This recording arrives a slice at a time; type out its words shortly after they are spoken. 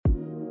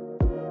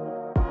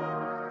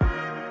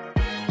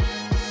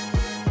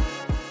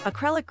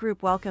Acrylic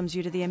Group welcomes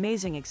you to the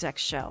Amazing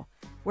Execs Show,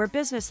 where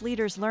business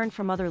leaders learn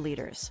from other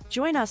leaders.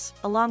 Join us,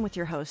 along with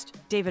your host,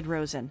 David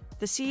Rosen,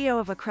 the CEO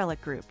of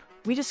Acrylic Group.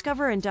 We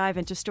discover and dive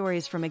into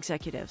stories from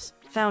executives,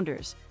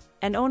 founders,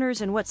 and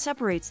owners and what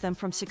separates them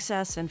from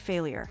success and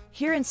failure.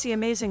 Hear and see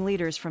amazing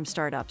leaders from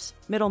startups,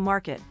 middle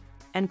market,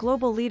 and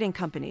global leading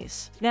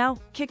companies. Now,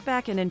 kick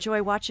back and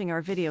enjoy watching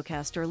our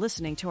videocast or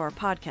listening to our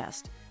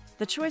podcast.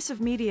 The choice of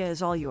media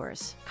is all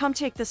yours. Come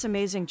take this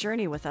amazing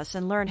journey with us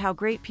and learn how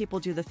great people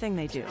do the thing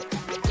they do.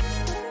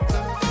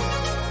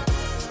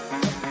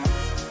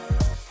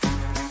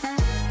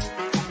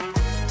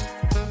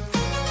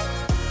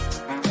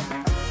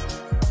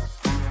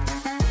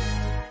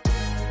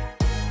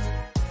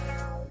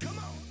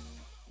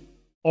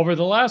 Over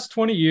the last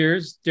 20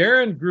 years,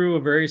 Darrin grew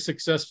a very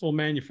successful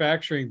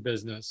manufacturing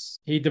business.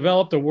 He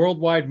developed a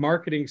worldwide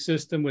marketing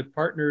system with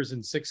partners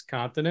in 6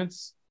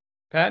 continents,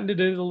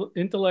 patented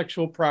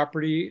intellectual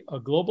property, a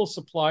global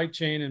supply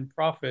chain, and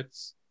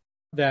profits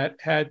that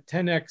had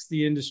 10x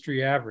the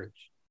industry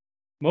average.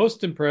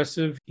 Most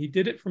impressive, he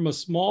did it from a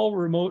small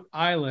remote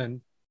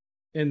island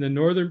in the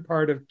northern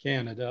part of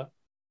Canada.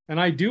 And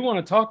I do want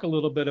to talk a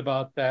little bit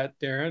about that,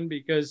 Darrin,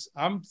 because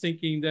I'm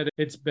thinking that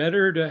it's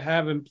better to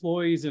have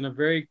employees in a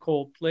very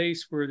cold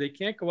place where they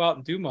can't go out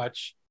and do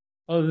much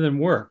other than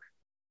work.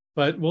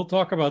 But we'll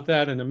talk about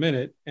that in a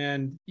minute.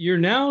 And you're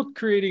now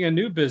creating a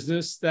new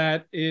business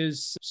that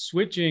is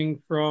switching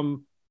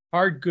from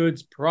hard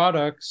goods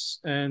products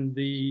and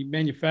the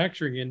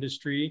manufacturing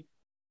industry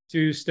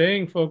to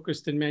staying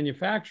focused in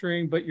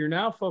manufacturing, but you're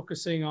now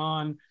focusing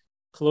on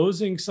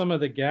closing some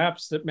of the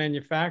gaps that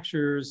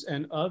manufacturers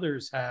and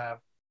others have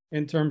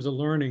in terms of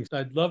learning.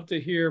 I'd love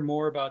to hear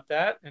more about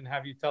that and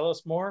have you tell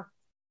us more.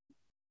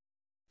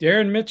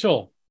 Darrin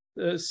Mitchell,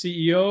 the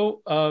CEO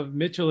of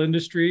Mitchell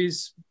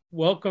Industries.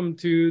 Welcome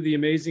to the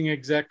Amazing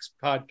Execs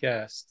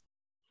podcast.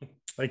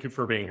 Thank you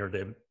for being here,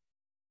 David.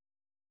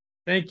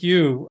 Thank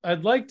you.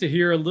 I'd like to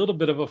hear a little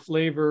bit of a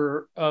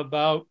flavor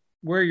about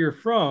where you're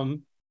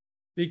from,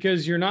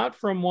 because you're not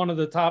from one of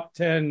the top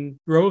 10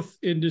 growth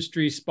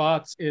industry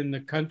spots in the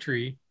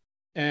country.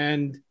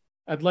 And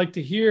I'd like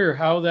to hear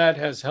how that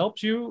has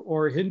helped you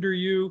or hinder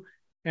you.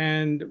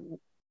 And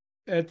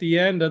at the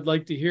end, I'd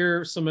like to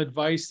hear some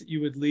advice that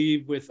you would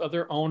leave with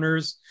other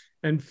owners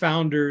and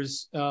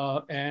founders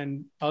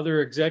and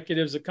other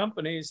executives of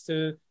companies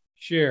to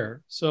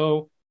share.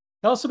 So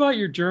tell us about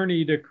your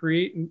journey to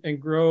create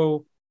and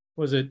grow,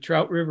 was it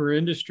Trout River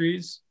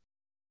Industries?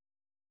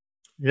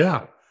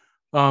 Yeah.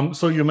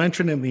 So you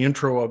mentioned in the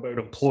intro about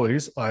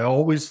employees. I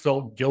always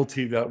felt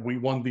guilty that we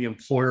won the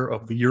Employer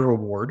of the Year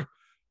award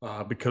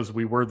because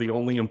we were the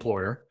only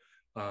employer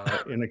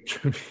in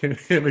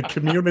a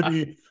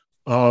community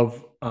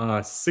of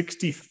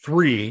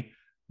 63.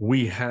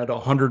 We had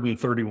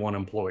 131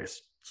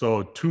 employees.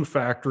 So 2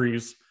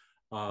 factories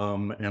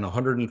and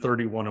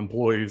 131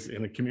 employees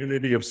in a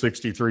community of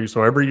 63.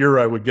 So every year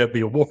I would get the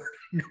award.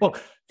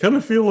 Kind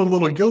of feel a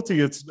little guilty.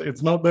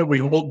 It's not that we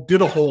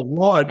did a whole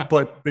lot,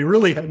 but they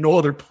really had no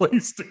other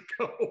place to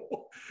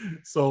go.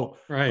 So,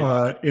 right.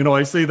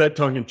 I say that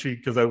tongue in cheek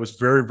because I was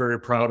very, very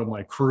proud of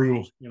my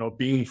crew.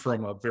 Being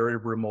from a very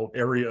remote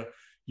area,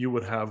 you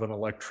would have an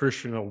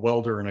electrician, a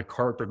welder, and a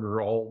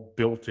carpenter all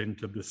built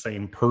into the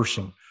same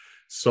person.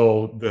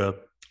 So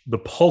the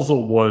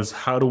puzzle was,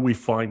 how do we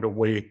find a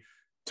way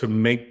to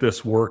make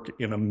this work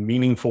in a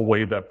meaningful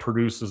way that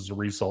produces the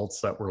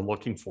results that we're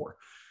looking for?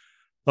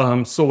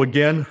 So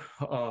again,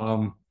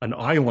 an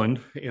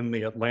island in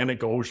the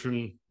Atlantic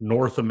Ocean,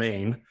 north of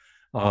Maine.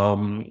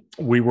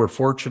 We were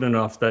fortunate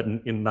enough that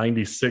in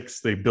 96,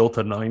 they built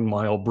a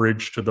 9-mile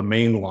bridge to the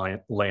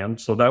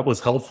mainland. So that was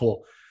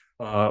helpful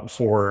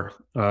for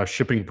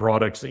shipping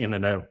products in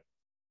and out.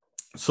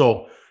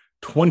 So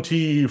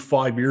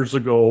 25 years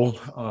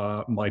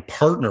ago, my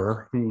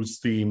partner, who's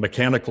the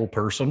mechanical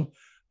person,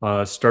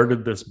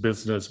 started this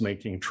business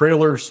making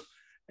trailers.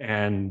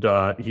 And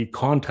he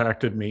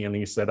contacted me and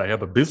he said, I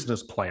have a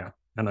business plan.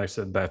 And I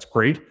said, that's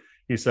great.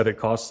 He said, it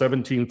costs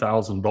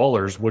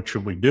 $17,000. What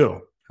should we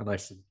do? And I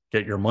said,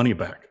 get your money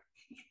back.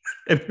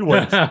 And he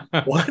went,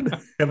 what?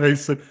 And I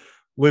said,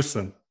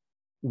 listen,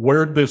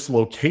 where this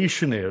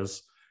location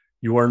is,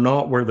 you are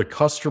not where the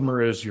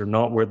customer is. You're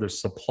not where the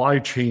supply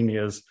chain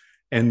is.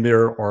 And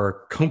there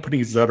are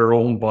companies that are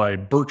owned by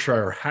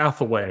Berkshire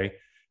Hathaway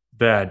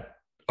that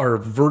are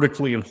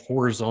vertically and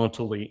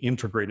horizontally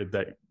integrated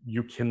that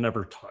you can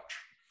never touch.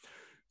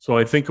 So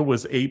I think it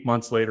was 8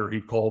 months later,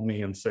 he called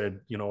me and said,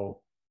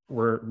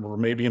 we're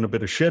maybe in a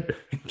bit of shit.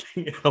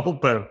 Can you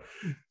help out?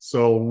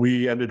 So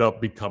we ended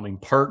up becoming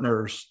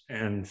partners.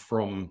 And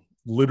from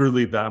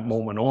literally that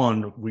moment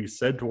on, we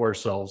said to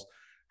ourselves,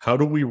 how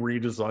do we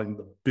redesign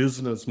the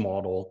business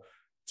model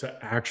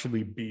to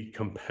actually be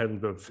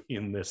competitive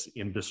in this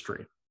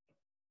industry?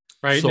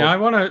 Right. So, now I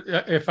want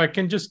to, if I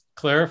can just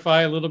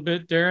clarify a little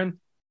bit, Darrin,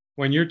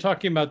 when you're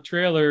talking about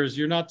trailers,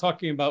 you're not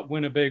talking about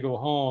Winnebago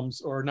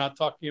homes or not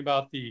talking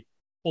about the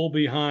pull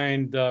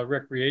behind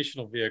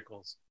recreational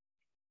vehicles.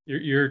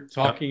 You're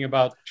talking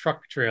about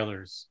truck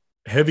trailers.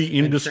 Heavy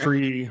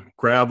industry,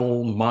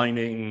 gravel,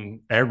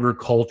 mining,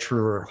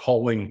 agriculture,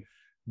 hauling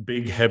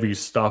big, heavy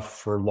stuff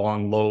for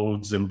long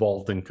loads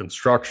involved in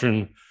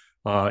construction.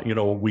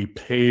 We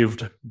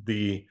paved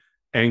the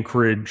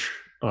Anchorage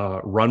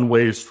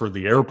runways for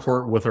the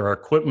airport with our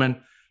equipment.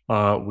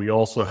 We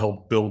also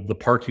helped build the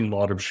parking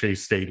lot of Shea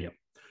Stadium.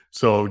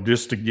 So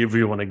just to give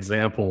you an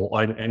example,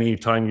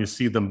 anytime you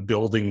see them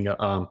building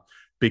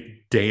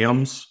big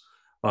dams,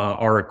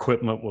 our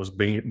equipment was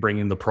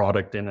bringing the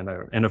product in and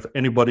out. And if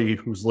anybody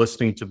who's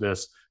listening to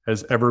this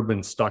has ever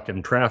been stuck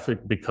in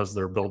traffic because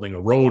they're building a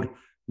road,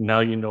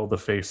 now you know the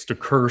face to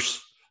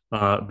curse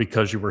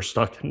because you were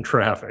stuck in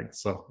traffic.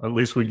 So at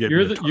least we get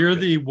you're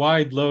the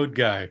wide load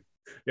guy.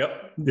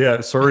 Yep.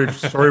 Yeah. Sorry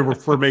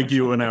for making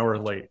you an hour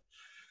late.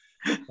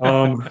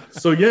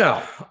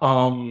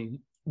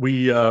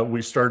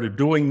 We started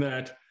doing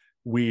that.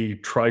 We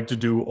tried to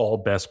do all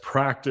best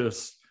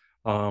practice.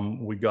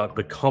 We got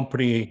the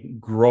company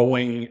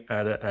growing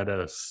at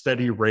a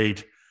steady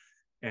rate,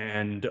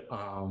 and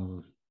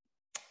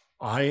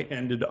I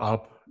ended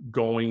up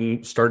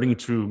starting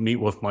to meet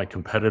with my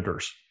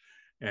competitors,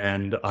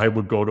 and I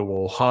would go to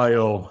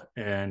Ohio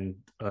and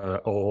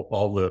a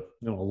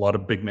lot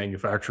of big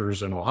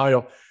manufacturers in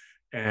Ohio,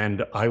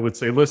 and I would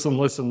say,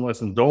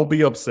 listen, don't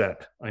be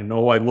upset. I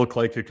know I look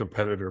like a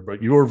competitor,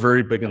 but you are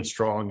very big and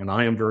strong, and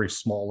I am very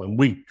small and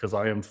weak because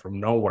I am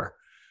from nowhere.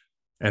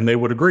 And they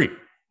would agree.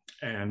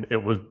 And it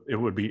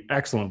would be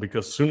excellent,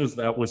 because as soon as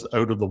that was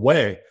out of the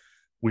way,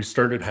 we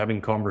started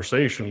having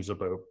conversations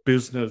about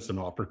business and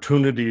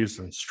opportunities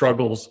and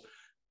struggles.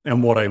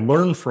 And what I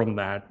learned from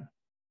that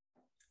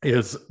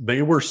is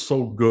they were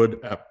so good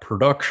at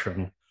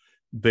production,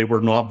 they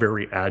were not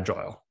very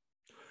agile.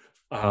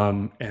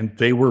 And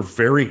they were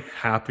very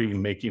happy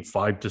making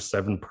 5 to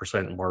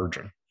 7%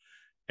 margin.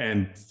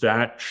 And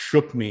that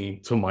shook me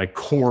to my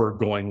core,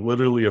 going,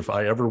 literally, if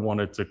I ever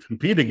wanted to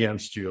compete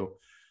against you,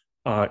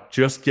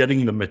 just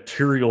getting the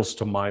materials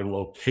to my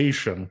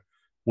location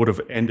would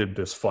have ended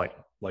this fight.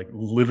 Like,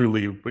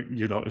 literally,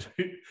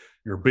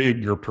 you're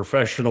big, you're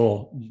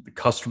professional, the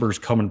customers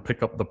come and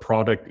pick up the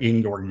product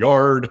in your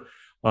yard.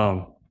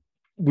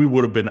 We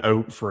would have been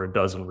out for a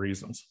dozen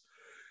reasons.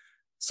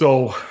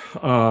 So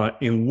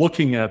in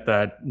looking at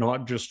that,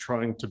 not just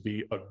trying to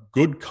be a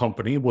good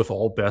company with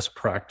all best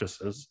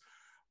practices,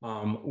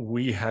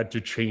 we had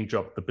to change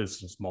up the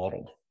business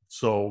model.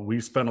 So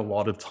we spent a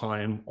lot of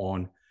time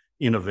on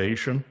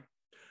innovation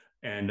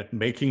and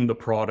making the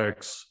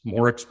products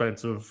more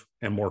expensive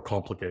and more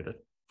complicated.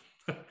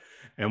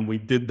 And we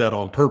did that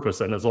on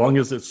purpose. And as long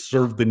as it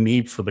served the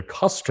need for the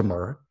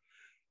customer,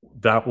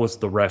 that was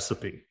the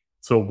recipe.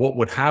 So what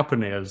would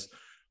happen is,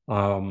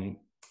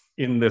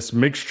 in this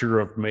mixture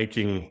of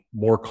making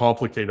more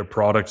complicated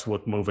products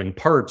with moving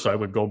parts, I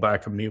would go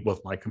back and meet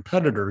with my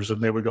competitors,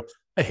 and they would go,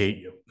 I hate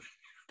you.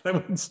 I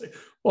would say,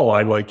 well,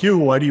 I like you.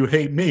 Why do you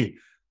hate me?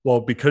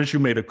 Well, because you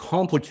made it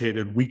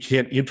complicated, we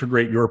can't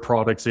integrate your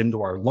products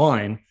into our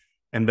line,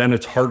 and then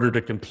it's harder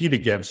to compete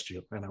against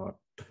you. And I went,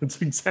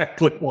 that's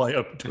exactly why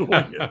I'm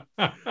doing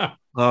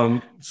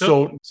it.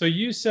 So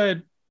you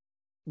said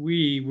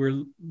we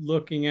were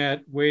looking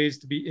at ways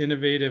to be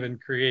innovative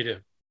and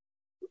creative.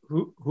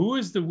 Who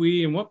is the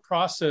we, and what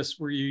process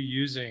were you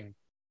using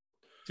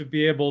to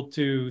be able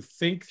to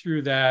think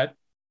through that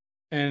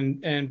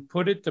and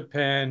put it to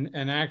pen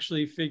and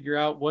actually figure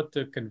out what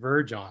to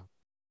converge on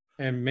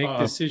and make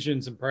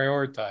decisions and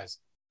prioritize?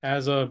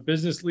 As a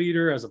business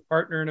leader, as a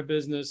partner in a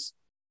business,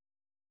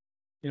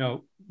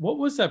 what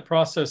was that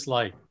process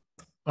like?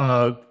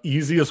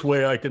 Easiest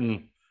way I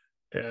can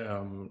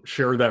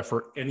share that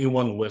for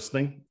anyone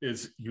listening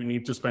is you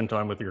need to spend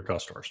time with your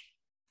customers.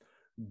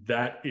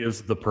 That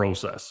is the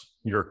process.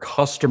 Your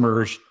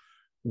customers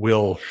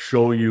will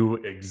show you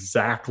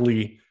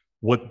exactly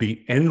what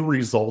the end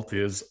result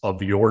is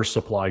of your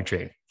supply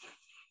chain.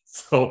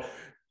 So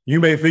you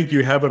may think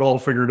you have it all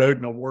figured out,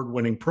 an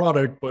award-winning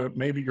product, but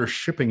maybe your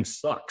shipping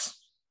sucks.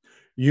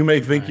 You may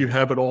think you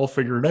have it all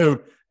figured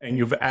out and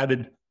you've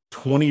added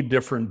 20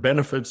 different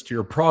benefits to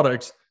your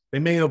products. They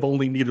may have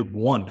only needed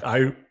one.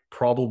 I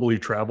probably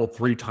travel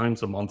 3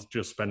 times a month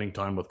just spending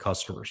time with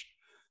customers,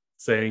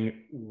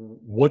 saying,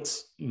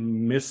 what's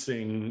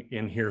missing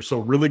in here? So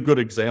really good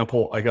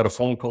example, I got a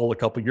phone call a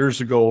couple of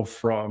years ago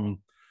from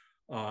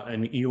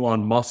an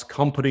Elon Musk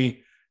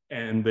company,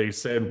 and they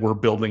said, we're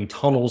building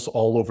tunnels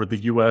all over the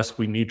US.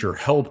 We need your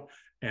help.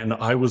 And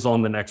I was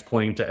on the next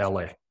plane to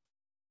LA.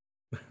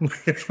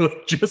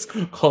 Just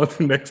on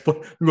the next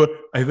plane.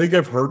 I think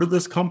I've heard of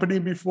this company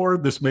before.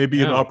 This may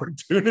be an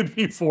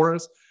opportunity for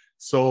us.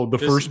 So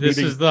this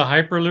is the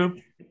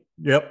Hyperloop.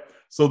 Yep.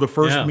 So the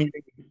first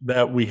meeting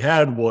that we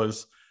had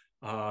was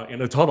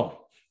in a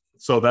tunnel.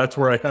 So that's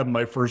where I had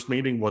my first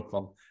meeting with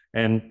them,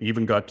 and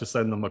even got to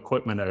send them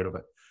equipment out of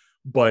it.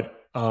 But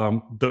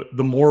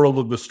the moral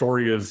of the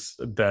story is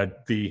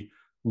that the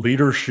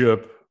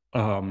leadership,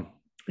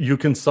 you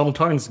can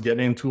sometimes get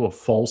into a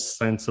false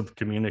sense of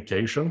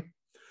communication,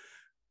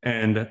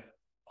 and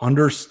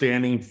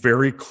understanding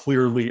very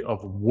clearly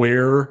of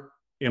where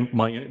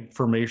my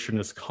information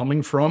is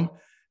coming from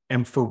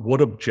and for what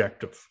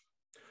objective?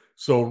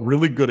 So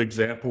really good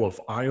example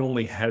of I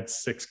only had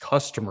 6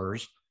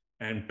 customers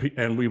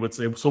and we would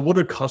say, so what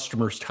are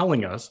customers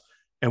telling us?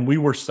 And we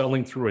were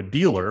selling through a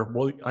dealer.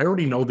 Well, I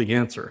already know the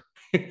answer.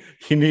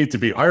 You need to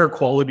be higher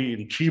quality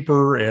and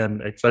cheaper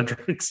and et cetera,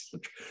 et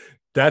cetera.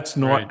 That's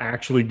not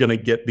actually going to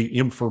get the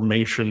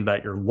information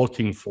that you're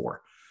looking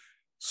for.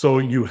 So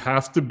you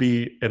have to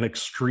be an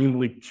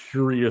extremely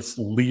curious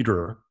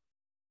leader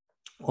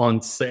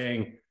on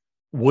saying,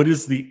 what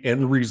is the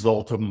end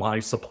result of my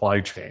supply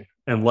chain?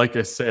 And like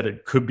I said,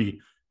 it could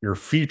be your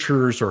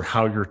features or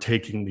how you're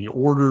taking the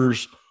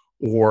orders,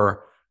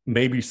 or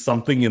maybe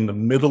something in the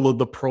middle of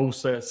the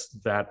process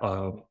that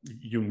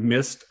you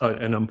missed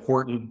an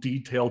important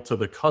detail to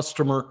the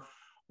customer.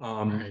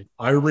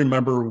 I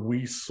remember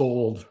we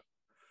sold,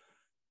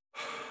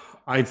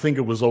 I think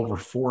it was over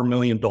 $4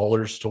 million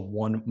to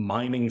one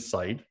mining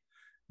site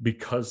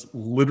because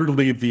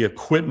literally the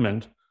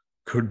equipment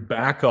could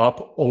back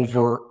up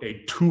over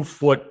a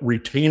 2-foot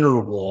retainer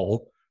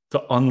wall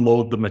to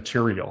unload the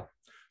material.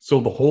 So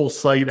the whole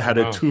site had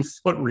a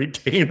 2-foot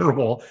retainer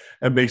wall,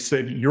 and they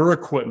said, your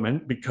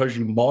equipment, because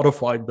you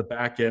modified the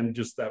back end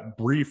just that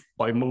brief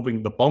by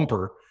moving the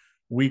bumper,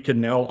 we can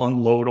now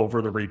unload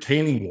over the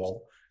retaining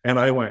wall. And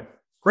I went,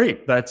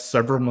 great, that's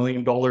several $1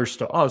 million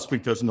to us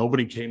because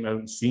nobody came out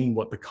and seen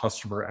what the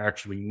customer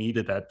actually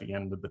needed at the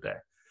end of the day.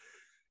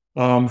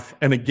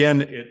 And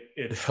again,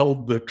 it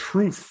held the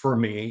truth for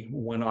me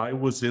when I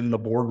was in the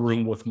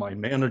boardroom with my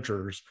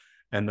managers,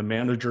 and the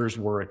managers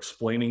were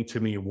explaining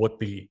to me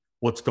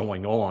what's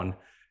going on.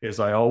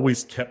 Is I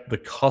always kept the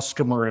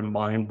customer in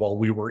mind while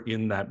we were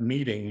in that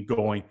meeting,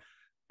 going,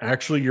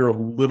 actually, you're a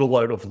little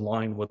out of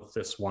line with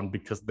this one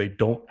because they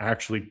don't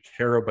actually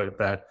care about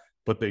that,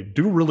 but they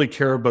do really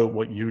care about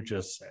what you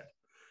just said.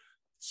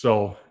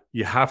 So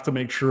you have to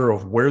make sure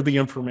of where the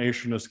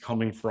information is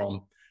coming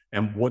from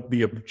and what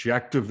the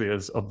objective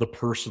is of the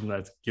person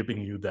that's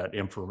giving you that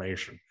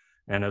information.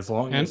 And as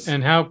long as...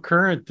 And how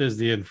current is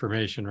the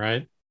information,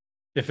 right?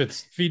 If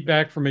it's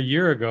feedback from a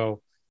year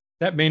ago,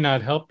 that may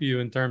not help you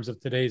in terms of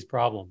today's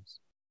problems.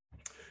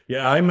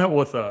 Yeah, I met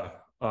with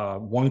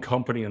one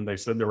company and they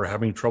said they were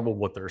having trouble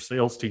with their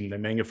sales team. They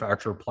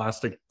manufacture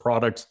plastic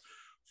products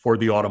for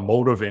the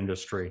automotive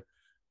industry,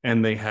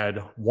 and they had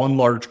one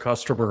large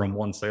customer and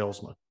one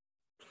salesman.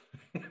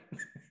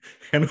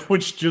 And it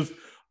was just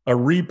a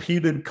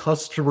repeated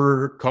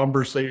customer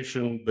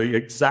conversation. The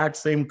exact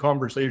same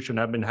conversation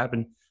had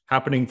been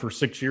happening for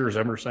 6 years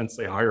ever since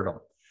they hired them.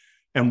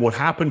 And what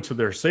happened to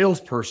their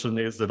salesperson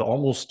is it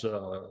almost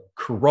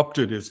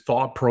corrupted his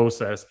thought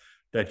process,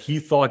 that he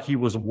thought he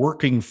was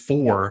working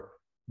for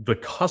the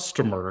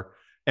customer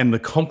and the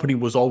company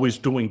was always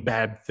doing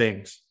bad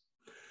things.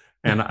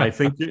 And I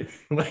think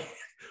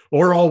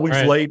we're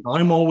always late.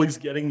 I'm always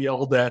getting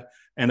yelled at.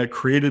 And it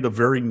created a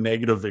very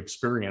negative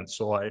experience.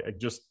 So I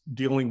just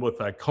dealing with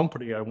that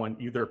company, I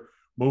went either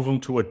move him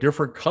to a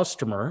different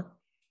customer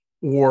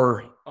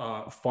or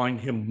find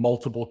him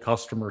multiple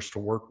customers to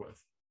work with.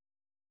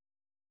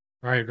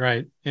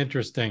 Right.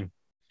 Interesting.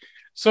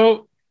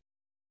 So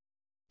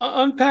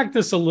unpack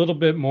this a little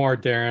bit more,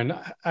 Darrin.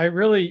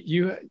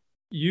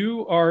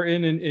 You are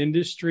in an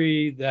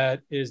industry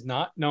that is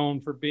not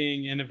known for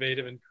being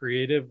innovative and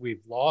creative.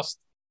 We've lost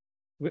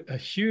a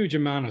huge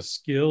amount of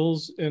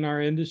skills in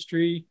our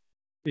industry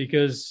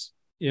because,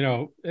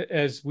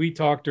 as we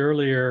talked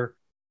earlier,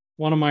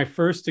 one of my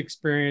first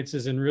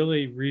experiences in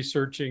really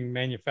researching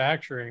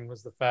manufacturing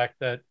was the fact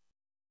that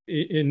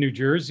in New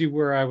Jersey,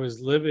 where I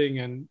was living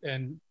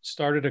and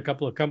started a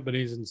couple of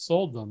companies and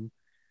sold them,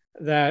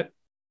 that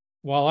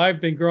while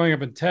I've been growing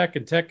up in tech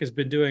and tech has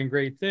been doing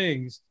great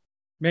things,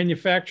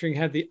 manufacturing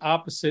had the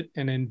opposite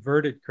and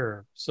inverted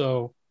curve.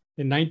 So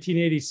in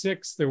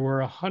 1986, there were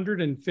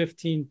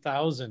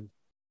 115,000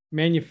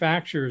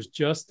 manufacturers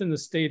just in the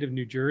state of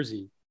New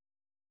Jersey.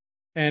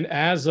 And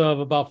as of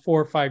about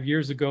 4 or 5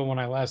 years ago, when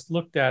I last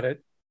looked at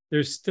it,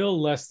 there's still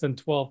less than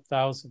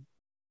 12,000.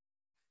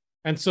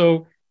 And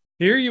so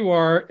here you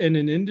are in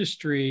an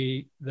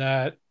industry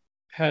that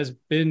has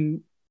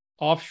been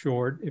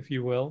offshored, if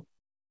you will.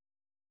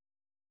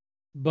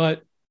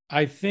 But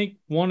I think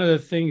one of the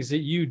things that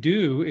you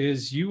do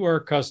is you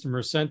are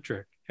customer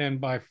centric. And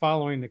by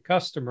following the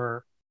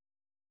customer,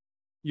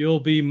 you'll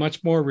be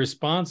much more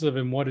responsive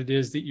in what it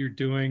is that you're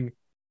doing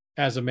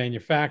as a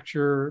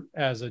manufacturer,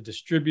 as a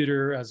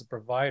distributor, as a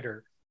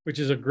provider, which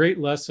is a great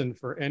lesson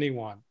for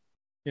anyone.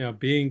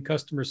 Being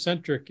customer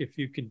centric, if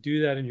you can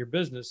do that in your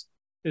business,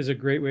 is a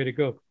great way to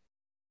go.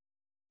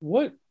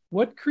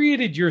 What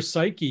created your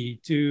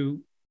psyche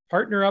to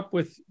partner up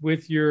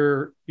with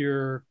your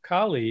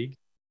colleague,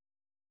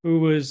 who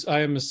was,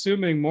 I am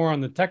assuming, more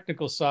on the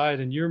technical side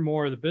and you're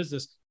more of the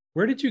business?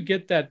 Where did you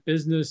get that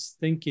business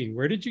thinking?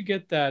 Where did you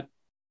get that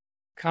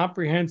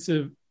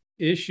comprehensive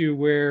issue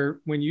where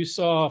when you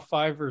saw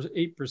 5 or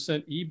 8%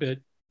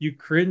 EBIT, you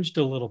cringed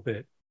a little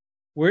bit?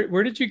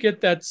 Where did you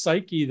get that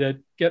psyche that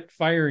get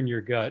fire in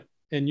your gut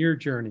and your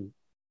journey?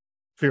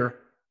 Fear.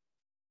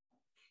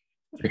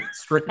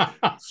 Straight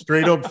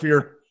up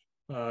fear.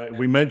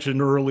 We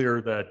mentioned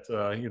earlier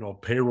that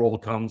payroll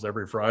comes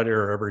every Friday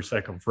or every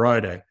second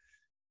Friday.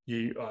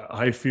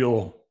 I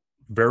feel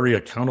very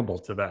accountable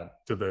to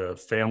that, to the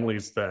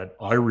families that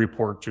I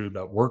report to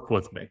that work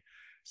with me.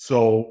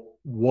 So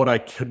what I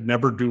could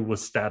never do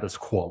was status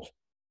quo.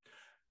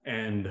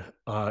 And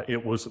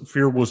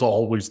fear was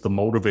always the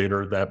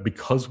motivator, that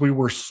because we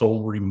were so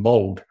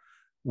remote,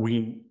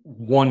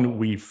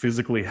 we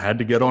physically had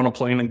to get on a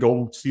plane and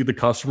go see the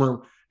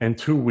customer. And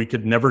two, we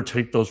could never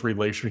take those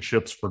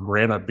relationships for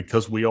granted,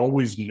 because we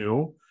always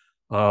knew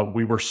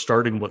we were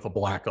starting with a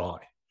black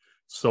eye.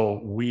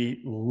 So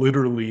we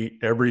literally,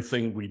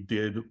 everything we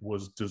did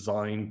was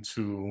designed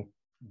to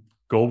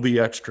go the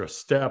extra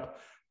step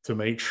to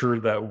make sure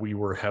that we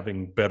were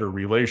having better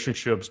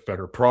relationships,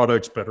 better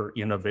products, better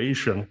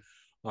innovation,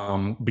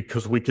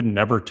 because we can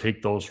never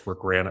take those for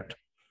granted.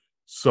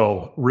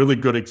 So really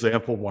good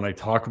example when I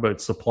talk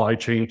about supply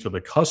chain to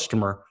the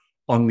customer.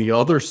 On the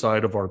other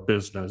side of our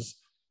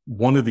business,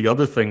 one of the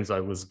other things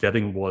I was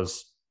getting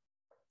was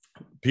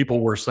people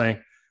were saying,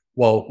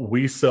 well,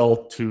 we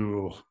sell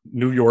to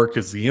New York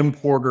as the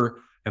importer,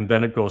 and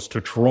then it goes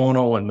to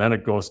Toronto, and then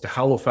it goes to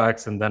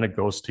Halifax, and then it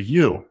goes to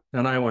you.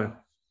 And I went,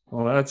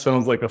 well, that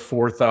sounds like a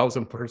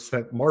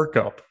 4,000%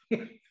 markup.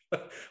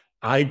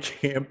 I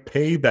can't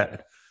pay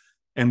that.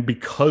 And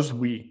because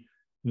we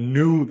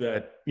knew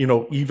that,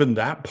 even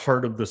that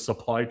part of the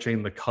supply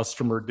chain, the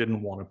customer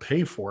didn't want to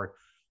pay for it,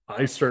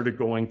 I started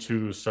going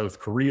to South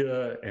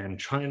Korea and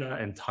China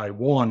and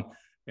Taiwan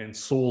and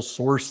sole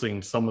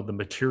sourcing some of the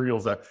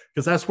materials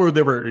because that's where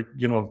they were,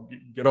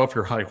 get off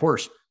your high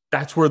horse.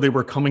 That's where they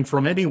were coming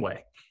from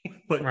anyway.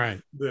 But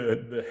right.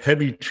 the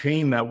heavy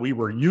chain that we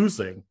were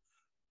using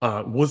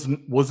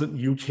wasn't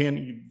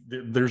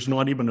there's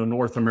not even a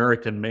North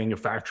American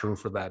manufacturer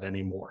for that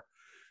anymore.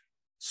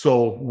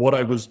 So what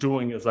I was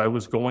doing is I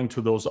was going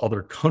to those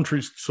other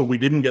countries so we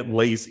didn't get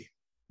lazy.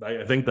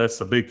 I think that's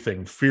the big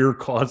thing. Fear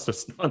caused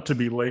us not to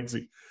be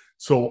lazy.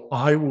 So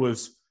I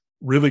was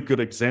really good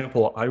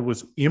example. I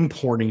was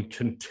importing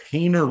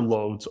container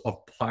loads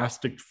of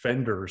plastic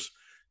fenders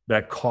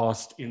that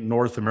cost in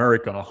North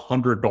America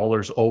 $100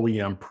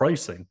 OEM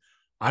pricing.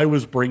 I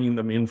was bringing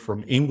them in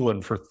from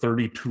England for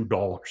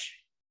 $32.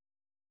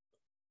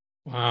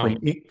 Wow.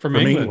 From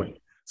England.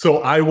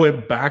 So I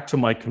went back to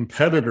my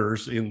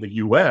competitors in the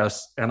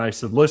US and I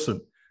said,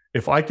 listen,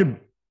 if I could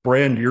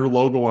brand your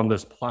logo on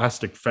this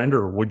plastic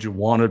fender, would you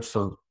want it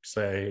for,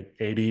 say,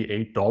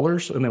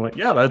 $88? And they went,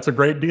 yeah, that's a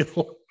great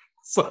deal.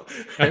 So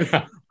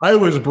I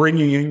was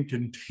bringing in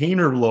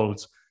container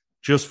loads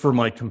just for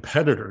my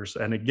competitors.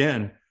 And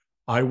again,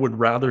 I would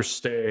rather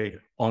stay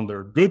on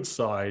their good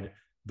side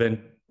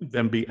than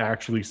be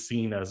actually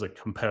seen as a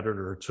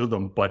competitor to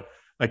them. But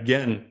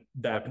again,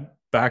 that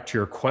back to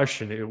your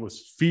question, it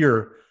was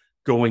fear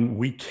going,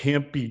 we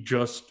can't be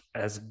just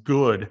as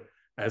good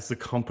as the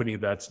company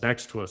that's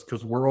next to us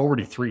because we're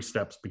already 3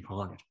 steps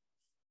behind.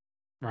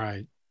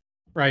 Right.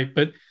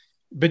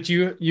 But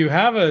you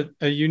have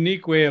a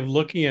unique way of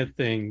looking at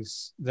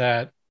things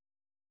that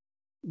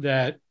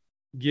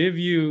give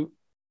you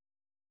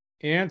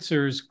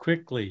answers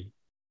quickly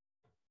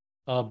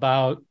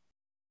about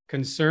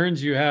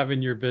concerns you have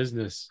in your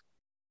business.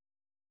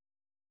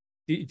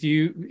 Did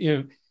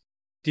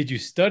you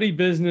study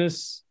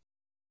business?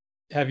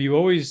 Have you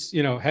always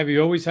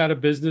had a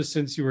business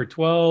since you were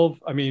 12?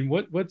 I mean,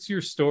 what's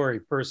your story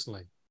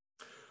personally?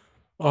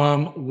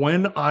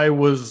 When I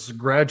was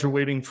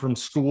graduating from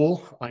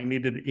school, I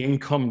needed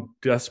income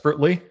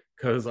desperately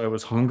because I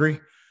was hungry.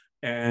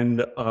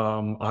 And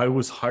I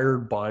was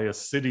hired by a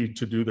city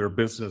to do their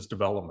business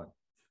development.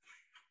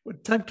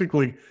 But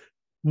technically,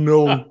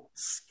 no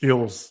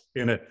skills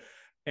in it.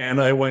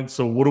 And I went,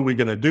 so what are we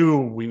going to do?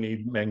 We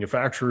need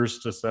manufacturers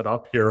to set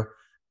up here.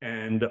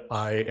 And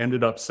I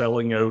ended up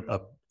selling out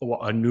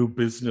a new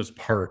business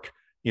park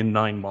in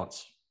 9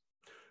 months.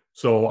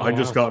 So I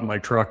just got in my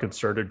truck and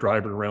started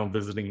driving around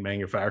visiting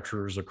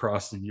manufacturers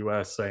across the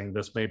US saying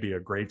this may be a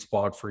great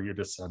spot for you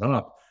to set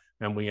up.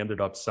 And we ended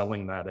up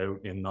selling that out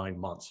in 9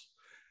 months.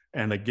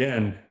 And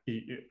again,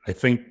 I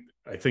think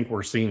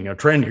we're seeing a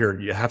trend here.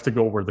 You have to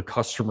go where the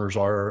customers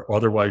are.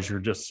 Otherwise, you're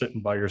just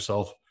sitting by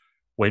yourself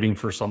waiting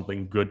for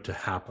something good to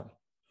happen.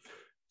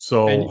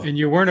 So and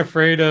you weren't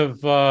afraid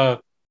of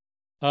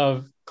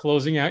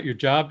closing out your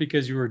job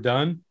because you were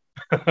done?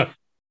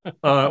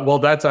 Well,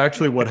 that's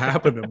actually what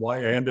happened, and why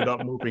I ended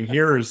up moving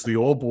here is the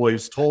old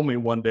boys told me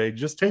one day,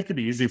 just take it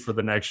easy for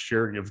the next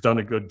year. You've done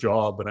a good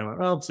job. And I went,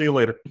 well, see you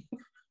later.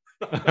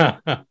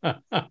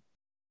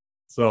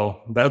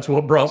 So that's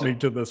what brought me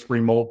to this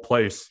remote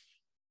place.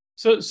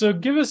 So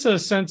give us a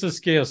sense of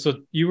scale.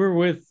 So you were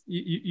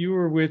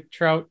with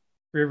Trout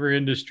River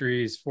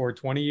Industries for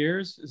 20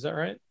 years. Is that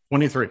right?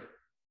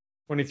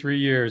 23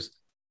 years.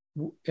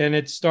 And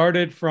it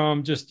started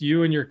from just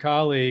you and your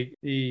colleague,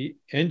 the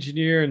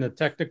engineer and the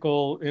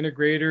technical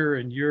integrator,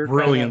 and you're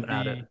brilliant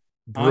kind of at it.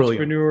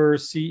 Entrepreneur,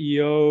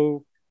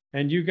 CEO,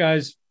 and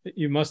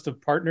you must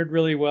have partnered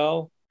really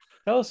well.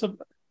 Tell us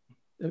about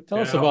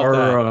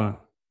that.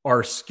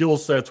 Our skill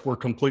sets were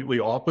completely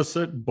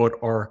opposite, but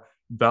our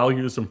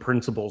values and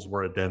principles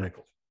were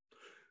identical.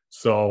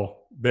 So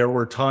there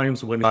were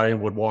times when I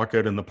would walk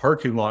out in the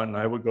parking lot and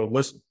I would go,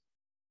 listen,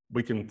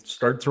 we can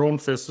start throwing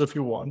fists if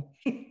you want,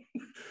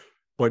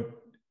 but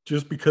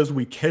just because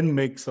we can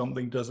make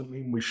something doesn't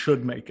mean we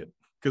should make it,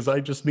 because I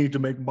just need to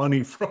make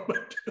money from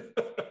it.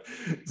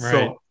 Right.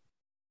 So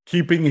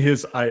keeping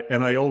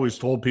and I always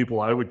told people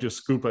I would just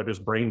scoop out his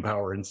brain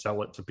power and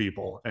sell it to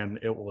people. And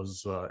it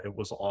was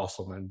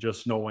awesome. And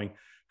just knowing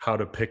how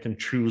to pick and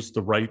choose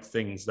the right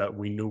things that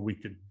we knew we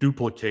could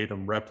duplicate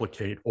and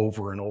replicate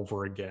over and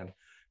over again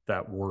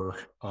that were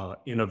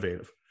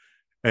innovative.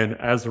 And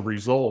as a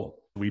result,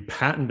 we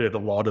patented a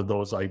lot of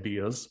those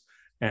ideas,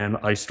 and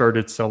I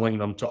started selling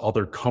them to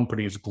other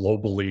companies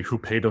globally who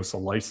paid us a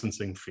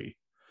licensing fee.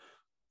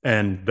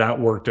 And that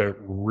worked out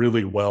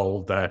really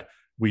well, that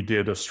we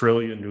did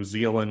Australia, New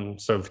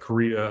Zealand, South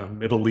Korea,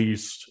 Middle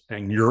East,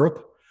 and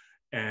Europe.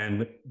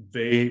 And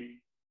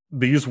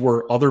these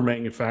were other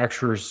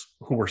manufacturers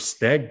who were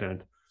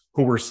stagnant,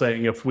 who were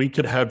saying, if we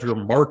could have your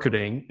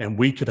marketing and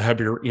we could have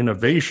your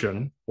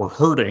innovation, we're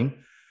hurting,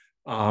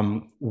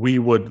 we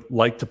would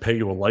like to pay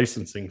you a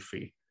licensing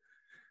fee.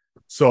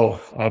 So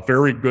a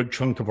very good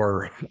chunk of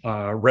our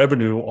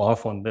revenue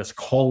off on this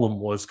column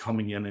was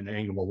coming in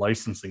annual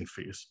licensing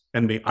fees.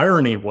 And the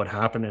irony of what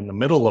happened in the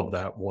middle of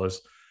that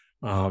was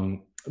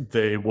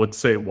they would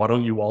say, why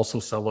don't you also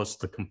sell us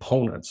the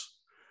components?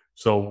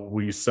 So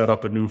we set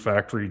up a new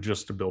factory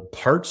just to build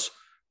parts,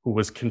 who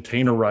was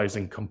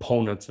containerizing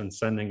components and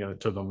sending it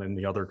to them in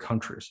the other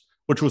countries,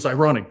 which was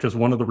ironic because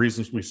one of the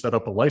reasons we set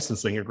up a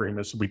licensing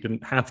agreement is we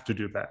didn't have to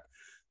do that.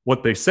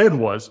 What they said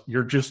was,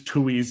 you're just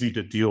too easy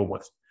to deal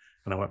with.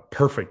 And I went,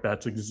 perfect.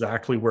 That's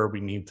exactly where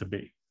we need to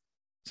be.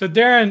 So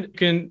Darrin,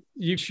 can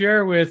you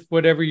share with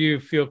whatever you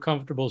feel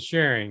comfortable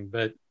sharing?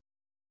 But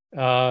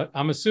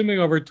I'm assuming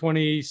over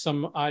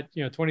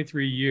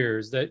 23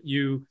 years that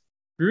you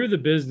grew the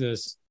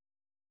business.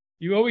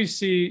 You always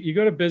see, you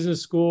go to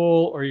business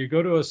school or you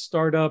go to a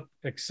startup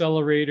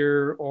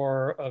accelerator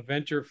or a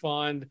venture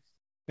fund,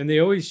 and they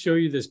always show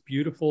you this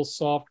beautiful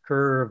soft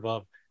curve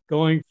of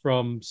going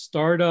from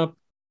startup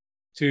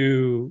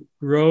to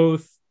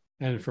growth,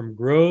 and from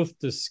growth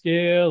to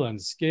scale,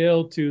 and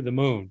scale to the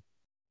moon.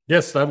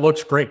 Yes, that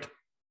looks great.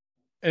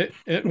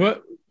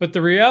 But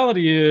the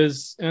reality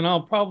is, and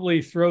I'll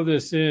probably throw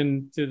this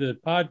into the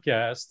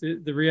podcast,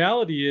 the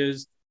reality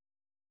is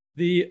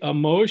the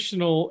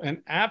emotional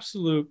and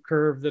absolute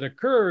curve that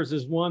occurs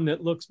is one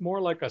that looks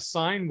more like a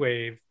sine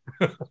wave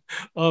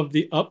of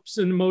the ups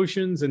and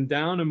emotions and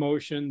down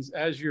emotions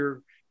as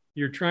you're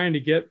trying to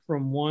get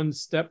from one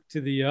step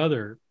to the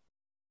other.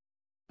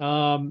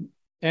 And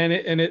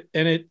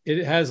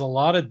it has a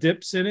lot of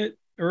dips in it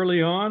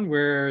early on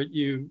where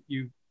you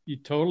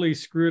totally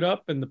screwed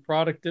up and the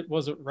product that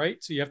wasn't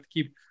right. So you have to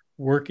keep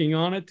working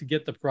on it to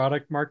get the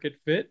product market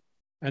fit.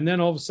 And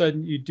then all of a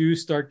sudden you do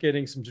start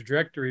getting some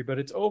trajectory, but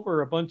it's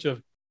over a bunch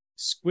of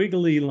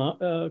squiggly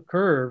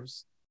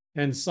curves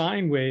and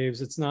sine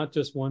waves. It's not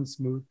just one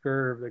smooth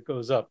curve that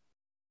goes up.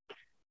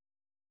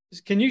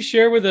 Can you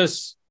share with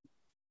us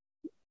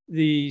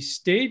the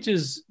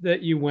stages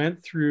that you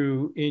went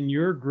through in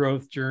your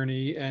growth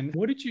journey, and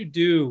what did you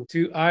do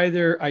to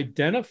either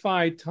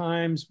identify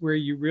times where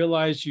you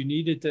realized you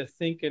needed to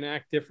think and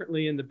act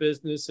differently in the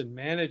business and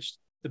manage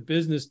the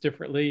business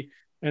differently,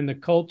 and the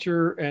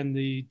culture and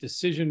the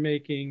decision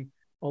making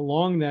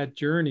along that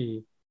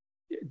journey?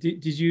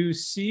 Did you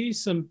see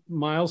some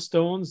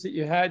milestones that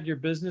you had in your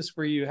business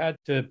where you had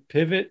to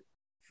pivot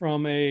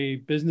from a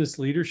business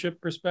leadership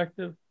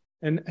perspective,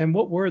 and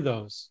what were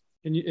those?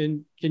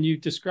 Can you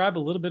describe a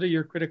little bit of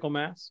your critical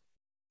mass?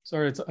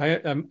 Sorry,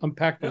 I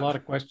unpacked a lot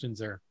of questions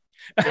there.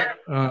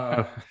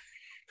 I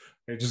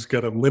just got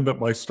to limit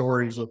my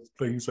stories of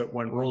things that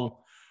went wrong.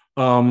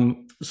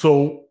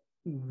 So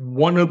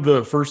one of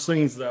the first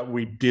things that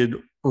we did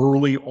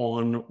early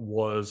on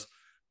was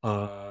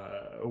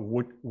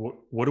what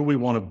do we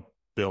want to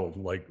build?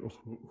 Like,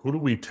 who do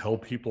we tell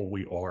people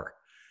we are?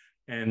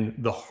 And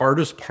the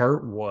hardest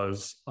part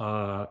was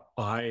I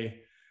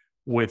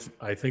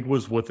think it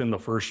was within the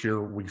first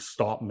year, we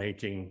stopped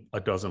making a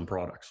dozen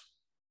products.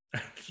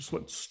 Just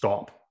went,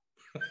 stop.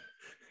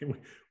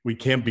 We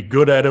can't be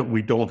good at it.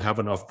 We don't have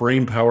enough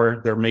brain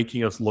power. They're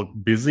making us look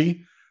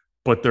busy,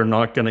 but they're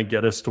not going to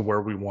get us to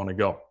where we want to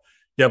go.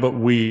 Yeah, but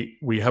we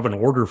have an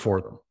order for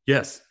them.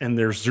 Yes, and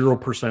there's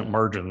 0%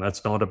 margin.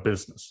 That's not a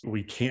business.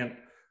 We can't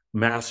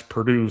mass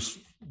produce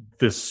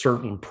this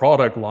certain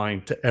product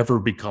line to ever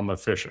become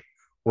efficient.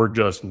 We're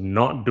just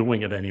not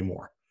doing it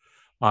anymore.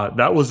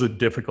 That was a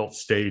difficult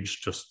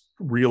stage to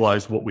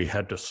realize what we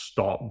had to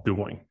stop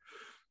doing.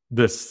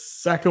 The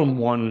second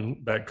one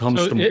that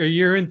comes to a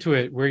year into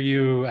it, were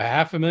you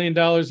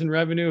 $500,000 in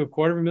revenue,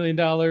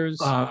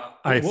 $250,000?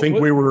 I think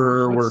we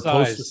were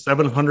close to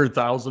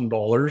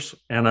 $700,000.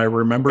 And I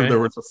remember there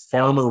was a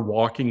farmer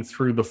walking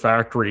through the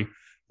factory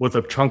with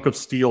a chunk of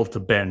steel to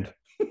bend.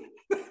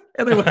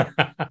 And they went,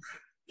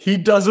 he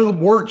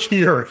doesn't work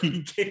here.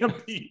 He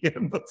can't be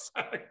in the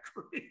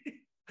factory.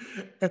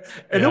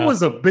 And it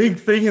was a big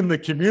thing in the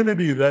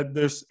community that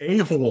this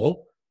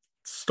a-hole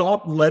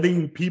stop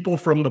letting people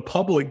from the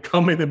public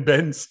come in and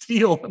bend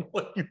steel. And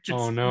like, you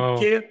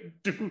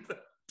can't do that.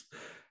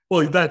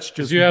 Well, that's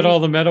just you had all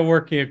the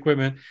metalworking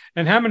equipment.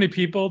 And how many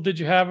people did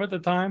you have at the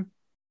time?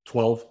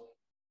 12.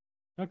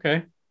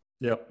 Okay.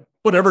 Yeah.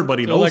 But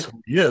everybody knows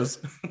who he is.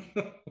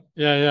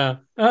 Yeah.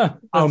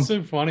 That's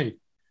so funny.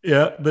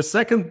 Yeah. The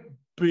second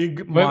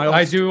big milestone.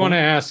 I do want to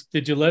ask,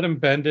 did you let him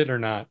bend it or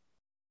not?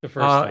 The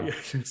first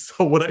time.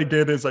 So what I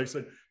did is I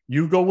said,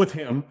 you go with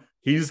him.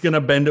 He's going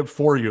to bend it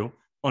for you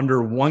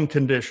under one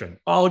condition.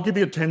 I'll give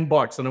you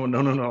 $10. And I went,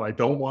 no, I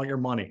don't want your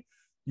money.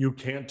 You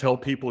can't tell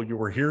people you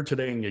were here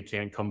today and you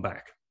can't come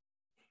back.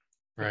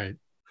 Right.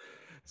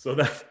 So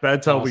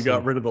that's how we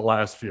got rid of the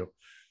last few.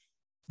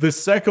 The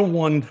second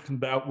one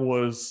that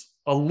was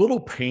a little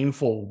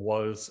painful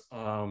was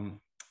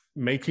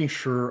making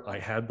sure I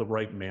had the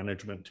right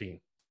management team.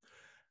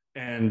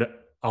 And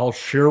I'll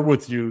share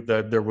with you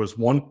that there was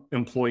one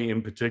employee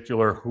in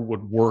particular who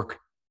would work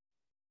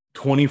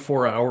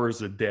 24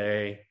 hours a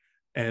day,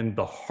 and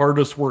the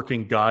hardest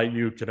working guy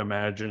you could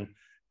imagine,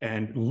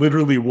 and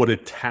literally would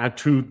have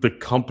tattooed the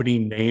company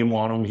name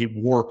on him. He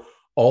wore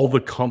all the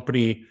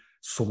company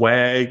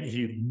swag.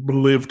 He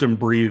lived and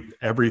breathed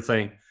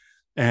everything.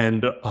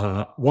 And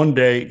one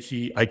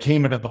day I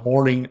came in the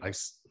morning,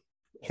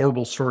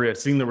 horrible story. I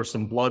seen there was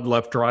some blood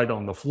left dried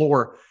on the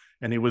floor,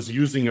 and he was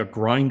using a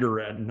grinder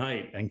at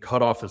night and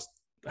cut off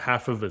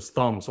half of his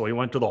thumb. So he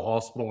went to the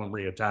hospital and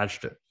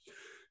reattached it.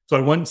 So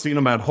I went and seen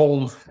him at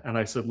home, and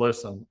I said,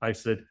 listen,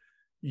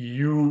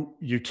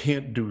 you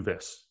can't do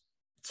this.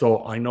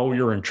 So I know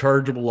you're in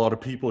charge of a lot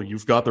of people.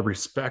 You've got the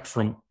respect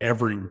from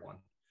everyone.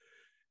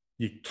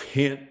 You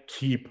can't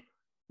keep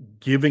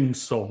giving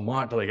so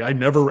much. Like, I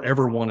never,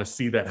 ever want to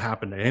see that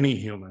happen to any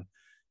human.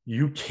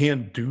 You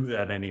can't do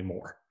that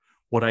anymore.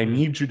 What I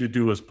need you to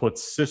do is put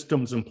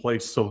systems in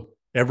place so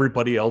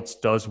everybody else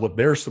does what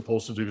they're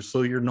supposed to do,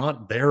 so you're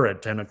not there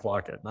at 10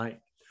 o'clock at night.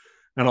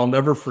 And I'll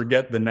never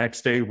forget the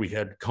next day we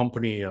had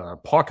company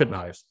pocket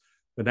knives.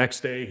 The next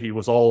day he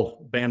was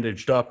all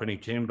bandaged up, and he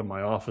came to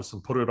my office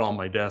and put it on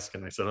my desk.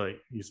 And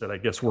he said, I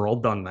guess we're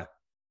all done now.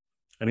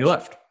 And he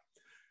left.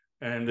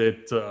 And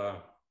it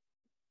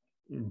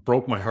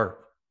broke my heart,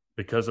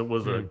 because it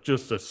was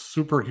just a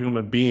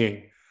superhuman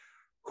being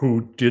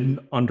who didn't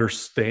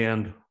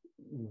understand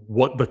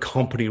what the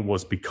company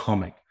was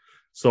becoming.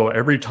 So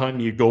every time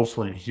you go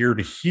from here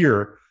to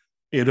here,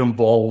 it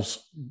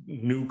involves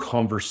new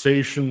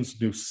conversations,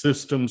 new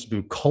systems,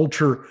 new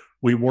culture.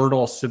 We weren't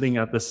all sitting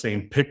at the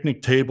same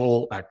picnic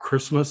table at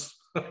Christmas.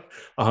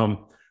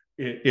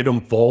 It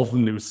involved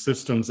new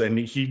systems. And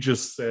he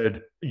just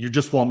said, you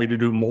just want me to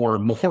do more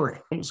and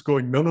more. I was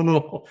going,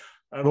 no.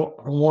 I don't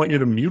want you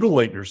to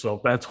mutilate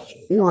yourself. That's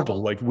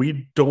horrible. Like,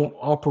 we don't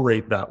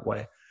operate that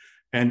way.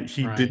 And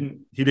he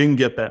didn't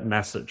get that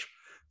message.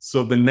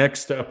 So the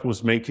next step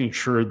was making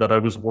sure that I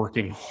was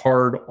working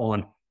hard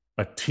on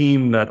a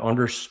team that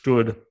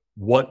understood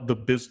what the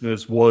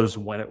business was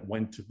when it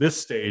went to this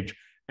stage,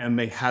 and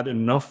they had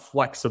enough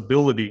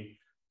flexibility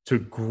to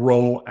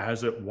grow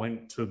as it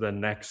went to the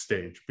next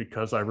stage.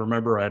 Because I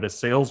remember I had a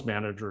sales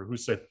manager who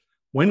said,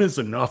 when is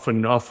enough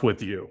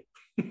with you?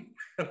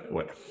 I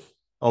went,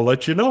 I'll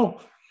let you know.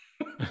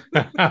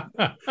 That's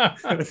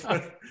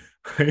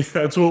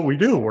what we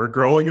do. We're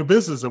growing a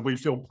business, and we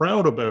feel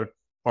proud about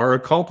our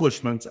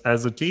accomplishments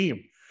as a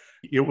team.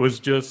 It was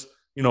just,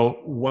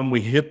 when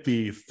we hit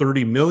the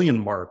 30 million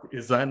mark,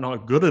 is that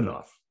not good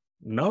enough?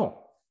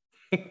 No,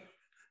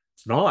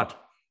 it's not.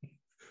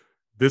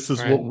 This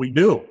is what we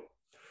do.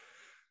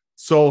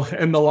 So,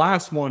 and the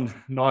last one,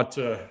 not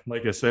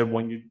like I said,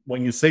 when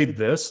you say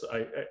this,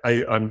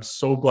 I'm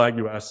so glad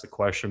you asked the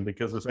question,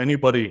 because if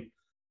anybody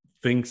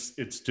thinks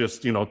it's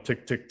just,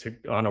 tick, tick, tick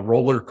on a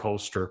roller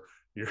coaster,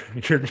 you're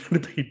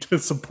going to be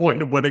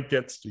disappointed when it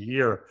gets to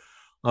here.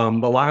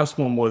 The last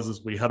one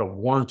is we had a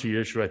warranty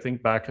issue, I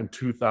think back in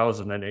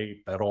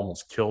 2008, that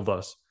almost killed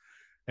us.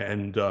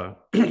 And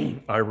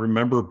I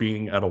remember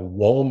being at a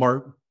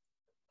Walmart,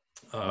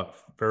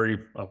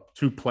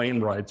 2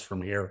 plane rides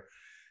from here.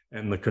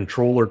 And the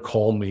controller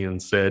called me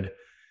and said,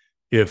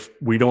 if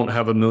we don't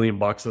have $1 million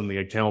in the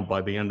account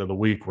by the end of the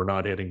week, we're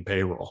not hitting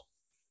payroll.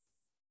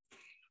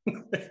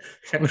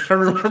 And I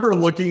remember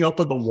looking up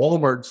at the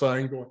Walmart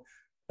sign going,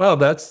 wow,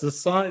 that's the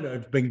sign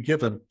I've been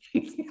given.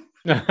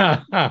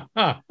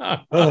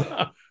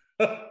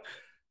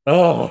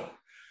 Oh,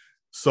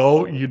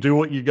 so you do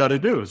what you got to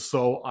do.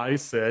 So I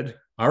said,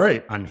 all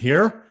right, I'm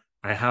here.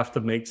 I have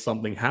to make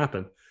something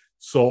happen.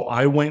 So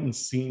I went and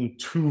seen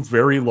 2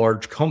 very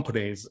large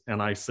companies,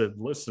 and I said,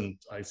 listen,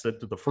 I said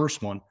to the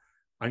first one,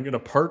 I'm going to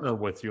partner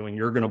with you and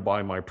you're going to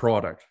buy my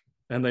product.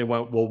 And they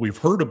went, well, we've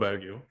heard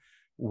about you.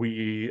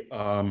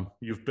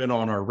 You've been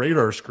on our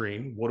radar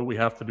screen. What do we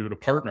have to do to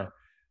partner?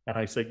 And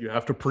I said, you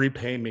have to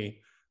prepay me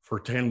for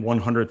 10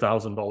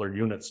 $100,000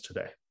 units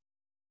today.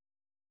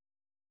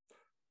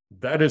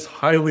 That is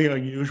highly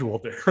unusual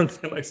there. And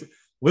I said,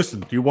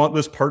 listen, do you want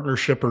this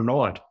partnership or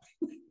not?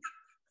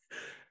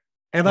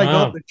 And I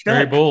got the check.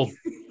 Very bold.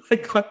 I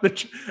got the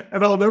check.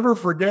 And I'll never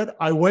forget,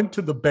 I went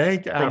to the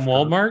bank from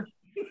Walmart.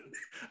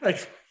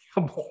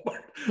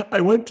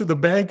 I went to the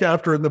bank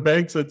after, and the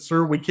bank said,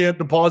 "Sir, we can't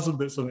deposit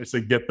this." And I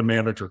said, "Get the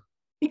manager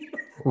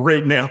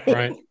right now."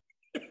 Right.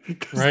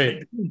 Because they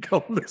Right. didn't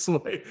come this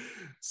way.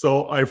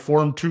 So I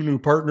formed 2 new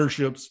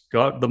partnerships,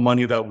 got the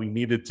money that we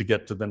needed to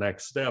get to the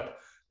next step,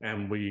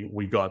 and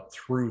we got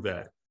through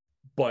that.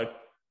 But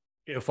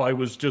if I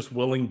was just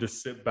willing to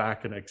sit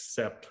back and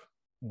accept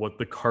what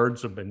the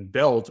cards have been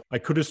dealt, I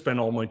could have spent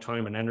all my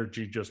time and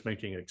energy just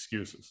making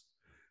excuses.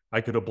 I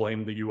could have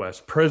blamed the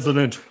US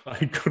president.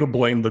 I could have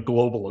blamed the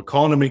global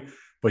economy.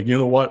 But you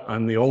know what?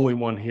 I'm the only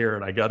one here,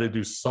 and I got to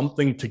do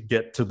something to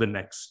get to the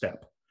next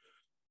step.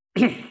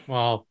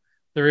 Well,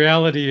 the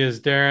reality is,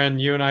 Darrin,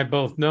 you and I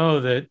both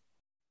know that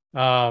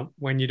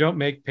when you don't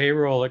make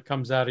payroll, it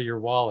comes out of your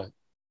wallet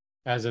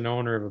as an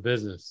owner of a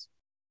business.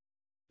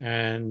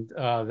 And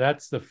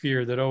that's the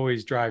fear that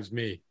always drives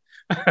me.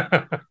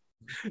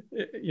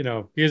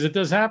 Because it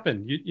does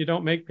happen. You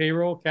don't make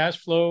payroll, cash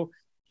flow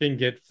can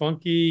get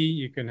funky.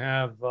 You can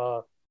have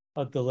a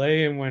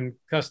delay in when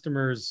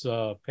customers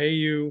pay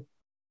you.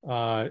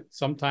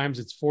 Sometimes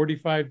it's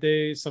 45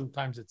 days,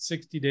 sometimes it's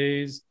 60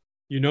 days.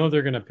 You know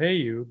they're going to pay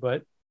you,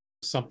 but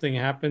something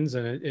happens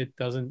and it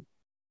doesn't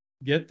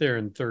get there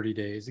in 30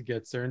 days. It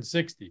gets there in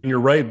 60. And you're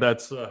right.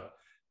 It's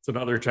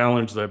another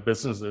challenge that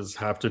businesses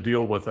have to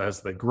deal with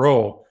as they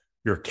grow.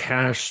 Your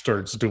cash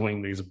starts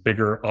doing these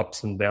bigger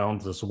ups and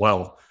downs as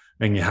well.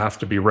 And you have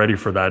to be ready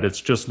for that.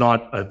 It's just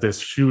not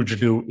this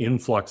huge new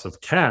influx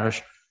of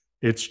cash.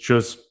 It's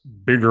just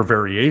bigger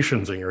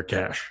variations in your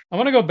cash. I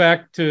want to go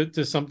back to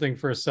something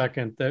for a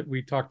second that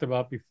we talked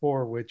about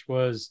before, which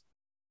was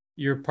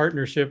your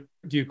partnership.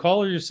 Do you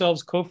call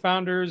yourselves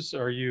co-founders?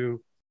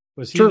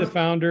 Was he Sure. the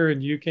founder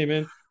and you came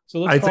in?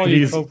 So I let's call think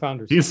you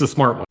co-founders. He's the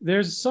smart one.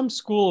 There's some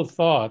school of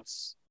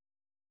thoughts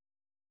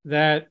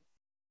that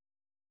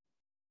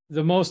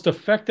the most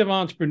effective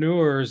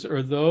entrepreneurs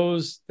are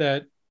those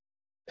that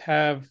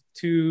have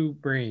 2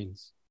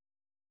 brains.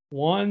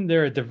 One,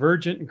 they're a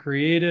divergent and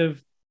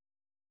creative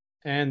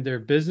and they're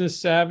business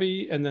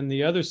savvy. And then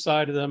the other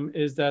side of them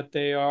is that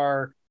they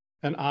are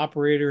an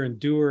operator and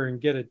doer and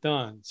get it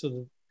done.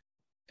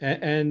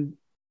 And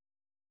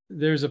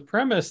there's a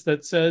premise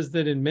that says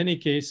that in many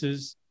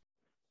cases,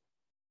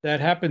 that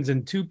happens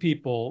in 2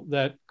 people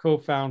that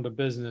co-found a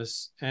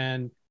business.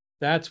 And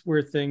that's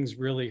where things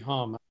really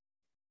hum.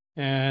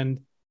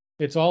 And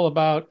it's all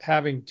about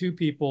having 2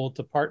 people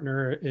to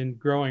partner in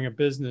growing a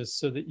business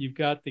so that you've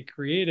got the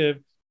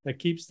creative that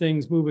keeps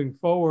things moving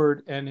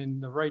forward and in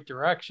the right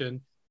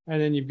direction.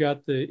 And then you've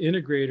got the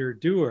integrator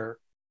doer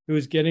who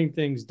is getting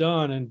things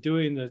done and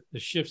doing the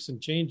shifts and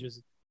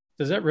changes.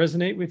 Does that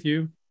resonate with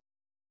you?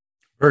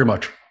 Very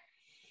much.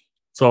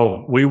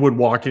 So we would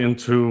walk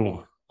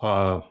into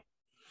a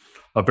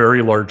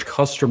very large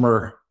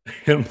customer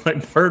and my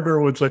partner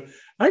would say,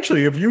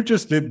 "Actually, if you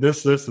just did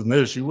this, this, and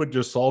this, you would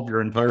just solve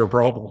your entire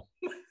problem."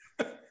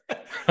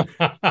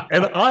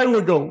 And I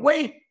would go,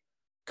 "Wait,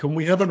 can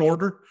we have an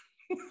order?"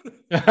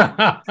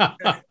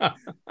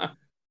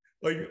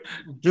 Like,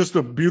 just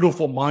a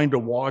beautiful mind to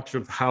watch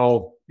of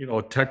how,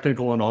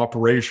 technical and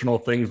operational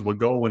things would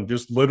go, and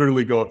just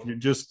literally go, if you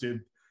just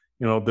did,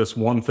 this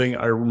one thing.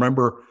 I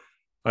remember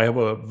I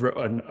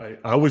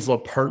always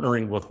love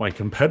partnering with my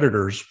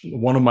competitors.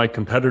 One of my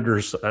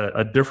competitors,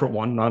 a different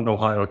one, not in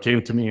Ohio,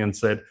 came to me and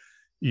said,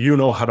 "You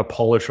know how to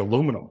polish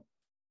aluminum?"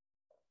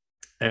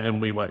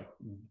 And we went,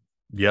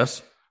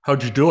 "Yes."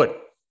 "How'd you do it?"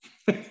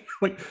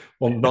 Like,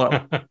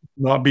 well,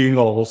 not being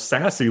all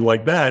sassy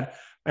like that.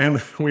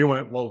 And we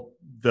went, "Well,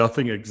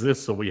 nothing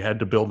exists, so we had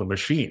to build a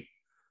machine."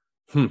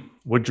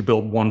 "Would you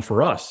build one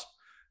for us?"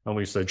 And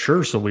we said,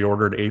 "Sure." So we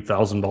ordered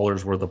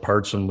 $8,000 worth of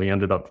parts, and we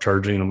ended up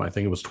charging them, I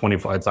think it was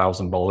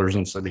 $25,000,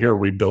 and said, "Here,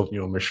 we built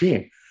you a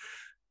machine."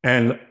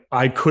 And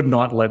I could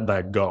not let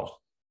that go.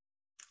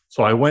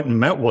 So I went and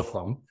met with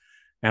them,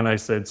 and I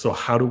said, "So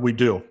how do we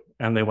do?"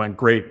 And they went,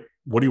 "Great.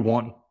 What do you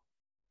want?"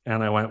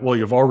 And I went, "Well,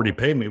 you've already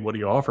paid me. What are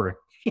you offering?"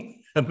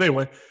 And they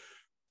went,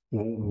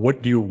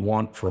 "What do you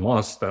want from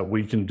us that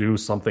we can do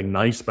something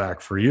nice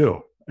back for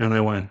you?" And I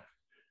went,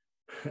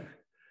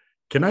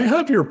 "Can I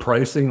have your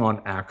pricing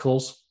on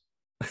axles?"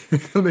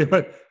 And they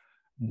went,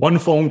 "One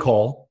phone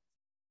call,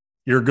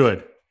 you're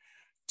good.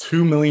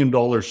 $2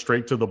 million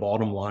straight to the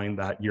bottom line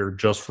that year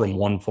just from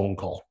one phone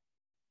call."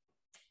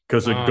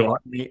 Because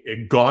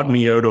it got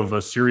me out of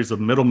a series of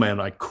middlemen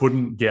I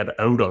couldn't get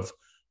out of.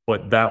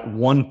 But that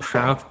one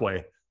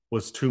pathway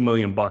was $2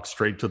 million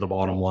straight to the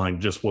bottom line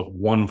just with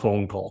one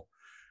phone call.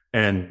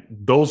 And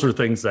those are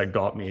things that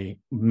got me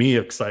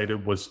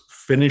excited, was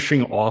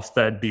finishing off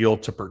that deal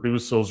to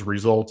produce those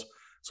results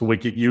so we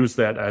could use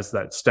that as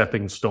that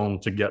stepping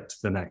stone to get to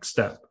the next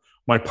step.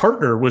 My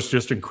partner was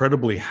just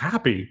incredibly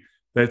happy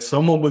that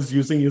someone was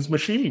using his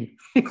machine.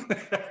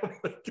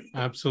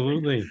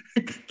 Absolutely.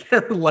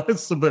 Care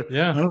less about,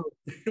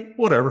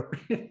 whatever.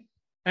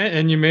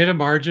 And you made a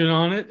margin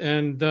on it,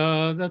 and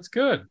that's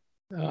good.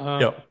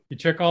 Yep. You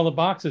check all the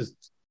boxes.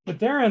 But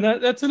Darrin,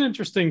 that's an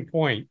interesting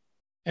point.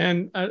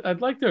 And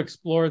I'd like to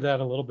explore that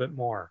a little bit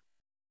more.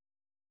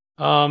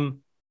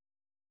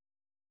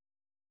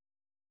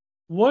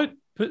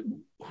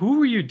 who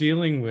were you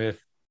dealing with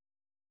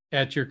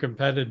at your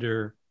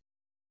competitor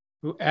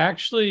who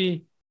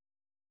actually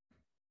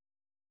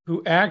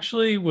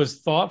was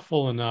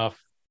thoughtful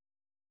enough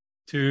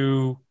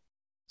to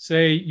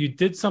say, you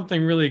did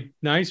something really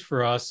nice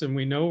for us, and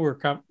we know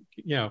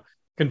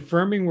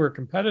confirming we're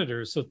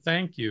competitors, so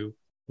thank you.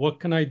 What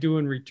can I do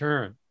in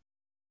return?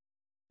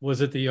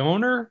 Was it the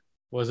owner?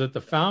 Was it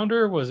the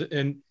founder? Was it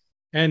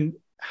and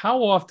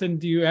how often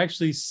do you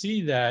actually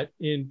see that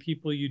in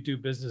people you do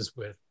business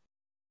with?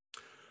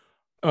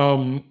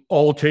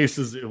 All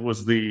cases, it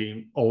was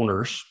the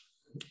owners,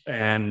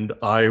 and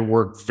I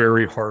worked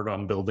very hard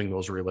on building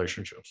those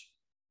relationships.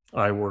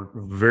 I worked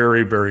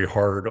very, very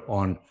hard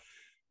on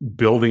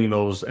building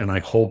those, and I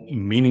hope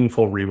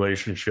meaningful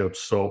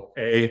relationships. So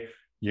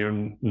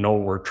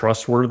we're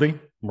trustworthy.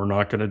 We're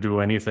not going to do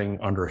anything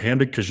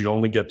underhanded, because you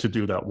only get to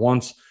do that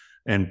once.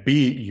 And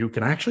B, you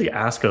can actually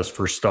ask us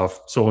for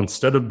stuff. So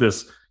instead of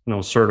this,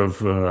 sort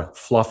of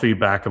fluffy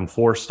back and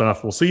forth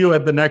stuff, we'll see you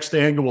at the next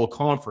annual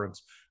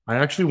conference. I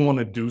actually want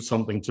to do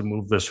something to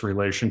move this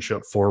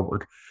relationship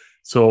forward.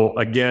 So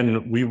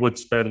again, we would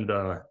spend,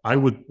 I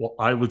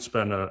would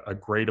spend a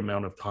great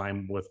amount of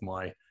time with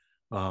my,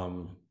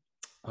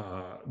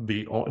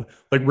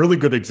 really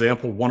good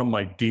example. One of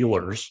my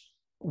dealers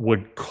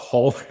would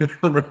call.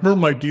 I remember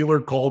my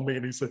dealer called me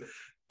and he said,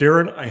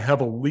 Darrin, I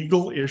have a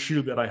legal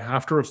issue that I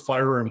have to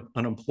fire an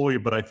employee,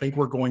 but I think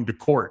we're going to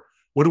court.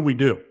 What do we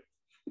do?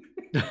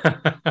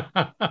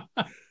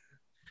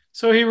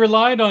 So he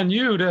relied on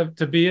you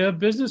to be a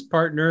business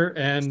partner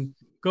and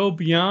go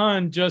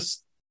beyond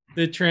just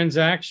the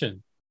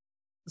transaction.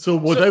 So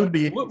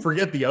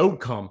forget the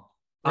outcome.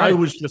 Right. I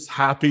was just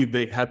happy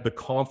they had the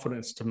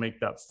confidence to make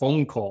that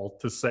phone call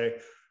to say,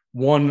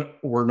 one,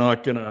 we're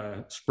not going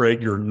to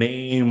spread your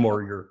name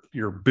or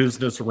your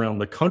business around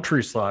the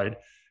countryside.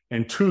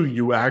 And two,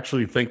 you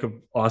actually think of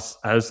us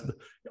as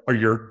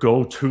your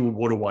go-to,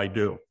 what do I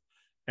do?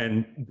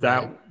 And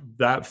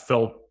that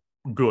felt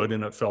good,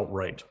 and it felt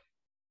right.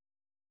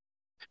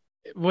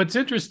 What's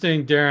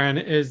interesting, Darrin,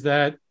 is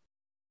that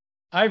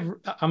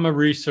I'm a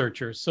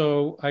researcher,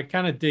 so I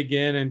kind of dig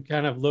in and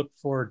kind of look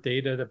for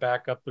data to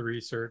back up the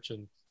research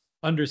and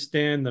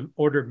understand the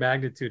order of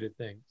magnitude of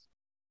things.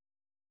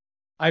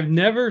 I've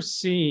never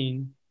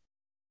seen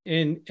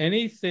in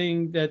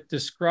anything that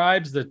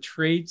describes the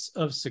traits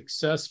of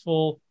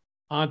successful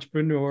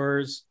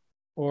entrepreneurs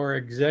or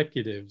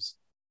executives,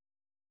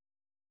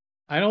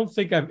 I don't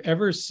think I've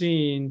ever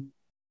seen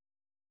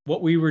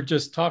what we were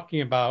just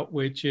talking about,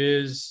 which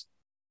is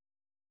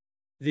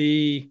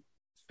the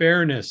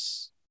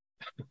fairness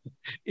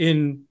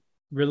in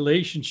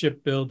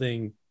relationship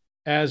building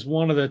as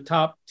one of the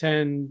top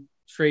 10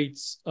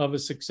 traits of a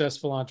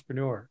successful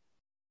entrepreneur.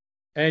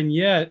 And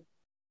yet,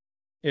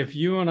 if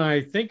you and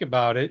I think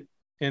about it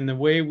and the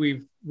way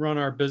we've run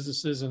our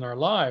businesses and our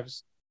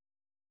lives,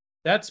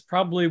 that's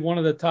probably one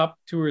of the top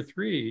 2 or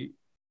 3.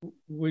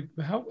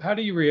 How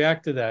do you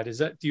react to that?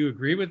 Do you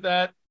agree with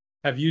that?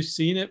 Have you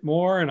seen it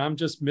more and I'm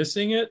just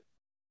missing it?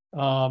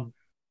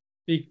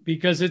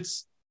 Because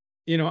it's,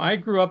 I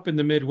grew up in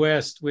the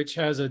Midwest, which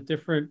has a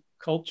different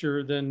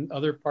culture than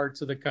other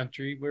parts of the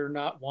country. We're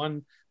not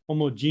one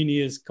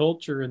homogeneous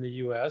culture in the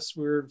US.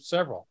 We're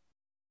several.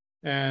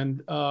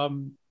 And,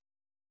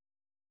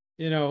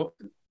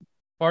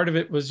 part of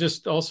it was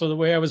just also the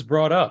way I was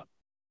brought up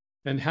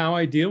and how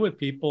I deal with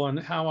people and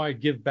how I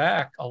give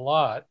back a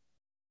lot.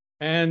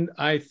 And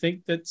I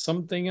think that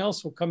something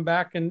else will come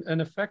back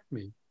and affect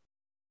me.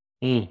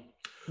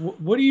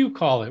 What do you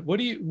call it?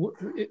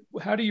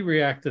 How do you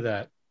react to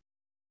that?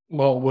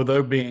 Well,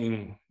 without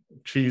being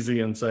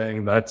cheesy and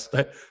saying that's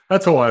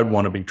how I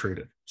want to be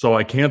treated. So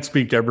I can't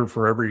speak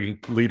for every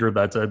leader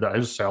that's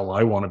how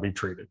I want to be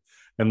treated.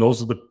 And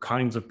those are the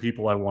kinds of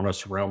people I want to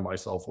surround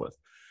myself with.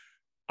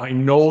 I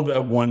know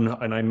that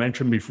and I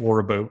mentioned before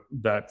about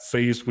that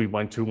phase we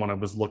went to when I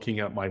was looking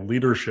at my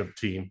leadership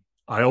team,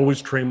 I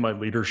always train my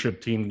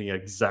leadership team the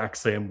exact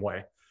same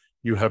way.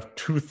 You have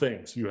 2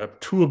 things. You have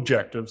 2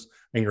 objectives,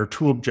 and your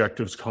 2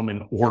 objectives come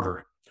in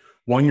order.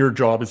 One, your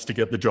job is to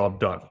get the job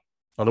done.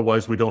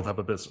 Otherwise, we don't have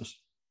a business.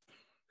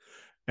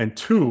 And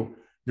 2,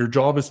 your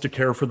job is to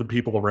care for the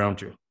people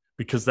around you,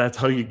 because that's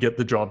how you get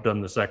the job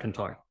done the second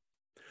time.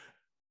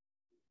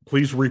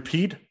 Please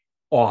repeat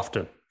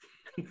often.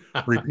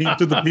 Repeat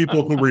to the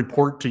people who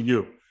report to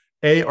you.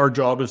 Our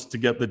job is to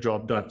get the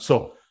job done.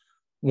 So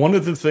one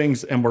of the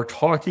things, and we're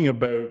talking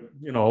about,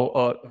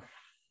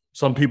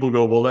 some people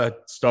go, well,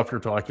 that stuff you're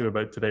talking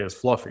about today is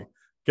fluffy.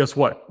 Guess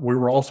what? We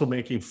were also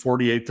making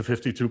 48 to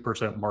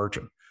 52%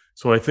 margin.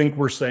 So I think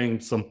we're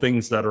saying some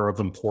things that are of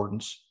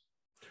importance.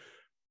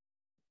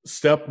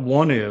 Step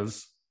 1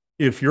 is,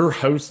 if your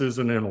house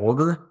isn't in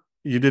order,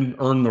 you didn't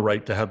earn the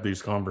right to have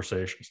these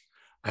conversations.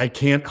 I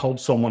can't help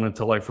someone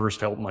until I first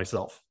help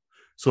myself.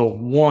 So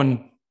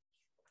 1,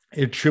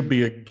 it should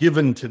be a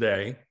given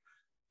today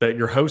that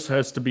your house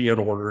has to be in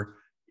order.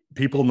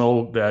 People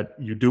know that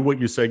you do what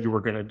you said you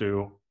were going to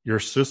do. Your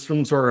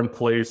systems are in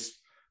place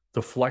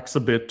to flex a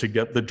bit to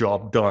get the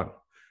job done.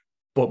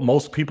 But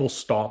most people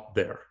stop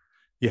there.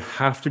 You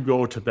have to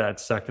go to that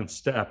second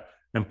step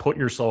and put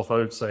yourself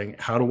out saying,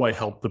 how do I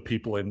help the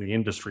people in the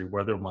industry,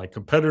 whether my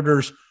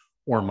competitors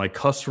or my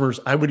customers?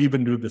 I would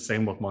even do the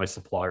same with my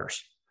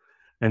suppliers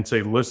and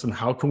say, listen,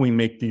 how can we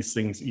make these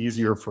things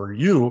easier for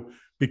you?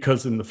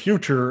 Because in the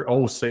future,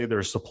 say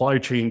there's supply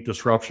chain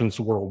disruptions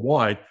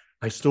worldwide,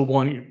 I still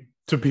want you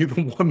to be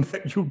the one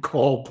that you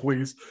call,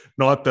 please.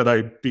 Not that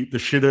I beat the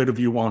shit out of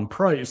you on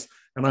price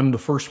and I'm the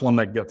first one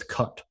that gets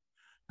cut.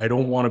 I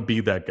don't want to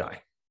be that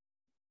guy.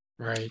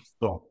 Right.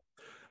 So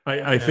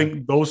I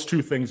think those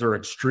two things are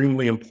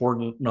extremely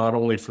important, not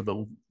only for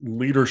the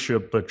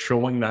leadership, but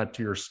showing that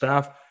to your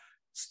staff.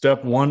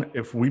 Step one,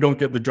 if we don't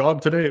get the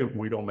job today,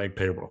 we don't make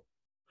payroll.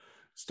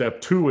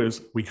 Step two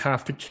is we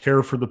have to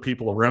care for the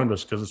people around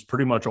us because it's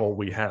pretty much all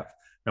we have.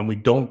 And we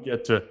don't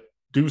get to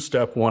do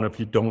step one if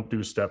you don't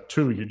do step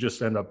two. You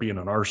just end up being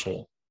an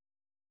arsehole.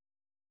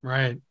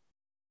 Right.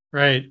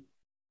 Right.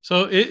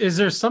 So is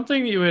there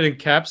something you would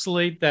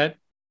encapsulate that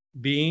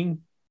being,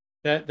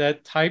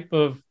 that type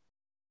of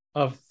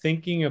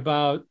thinking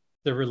about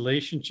the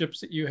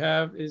relationships that you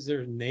have? Is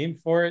there a name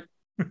for it?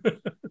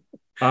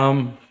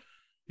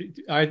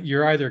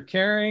 You're either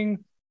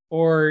caring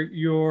or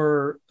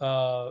you're,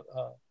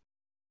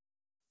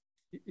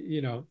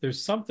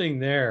 there's something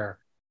there.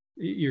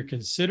 You're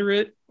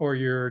considerate, or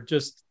you're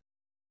just,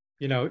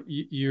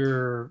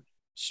 you're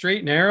straight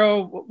and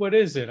narrow. What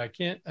is it? I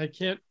can't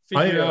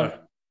figure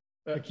out.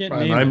 I can't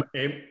name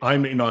it. I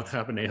may not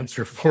have an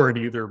answer for it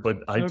either,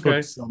 but I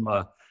took some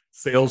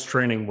sales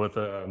training with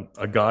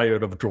a guy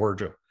out of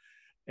Georgia,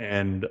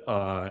 and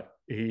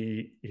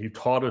he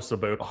taught us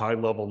about high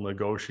level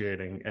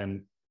negotiating.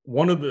 And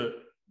one of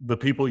the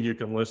people you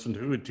can listen to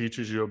who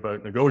teaches you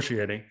about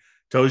negotiating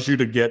tells you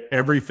to get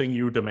everything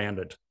you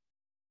demanded.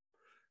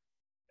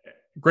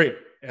 Great.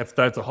 If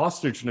that's a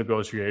hostage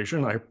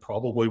negotiation, I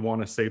probably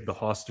want to save the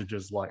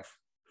hostage's life.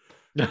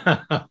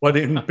 But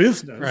in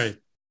business, right,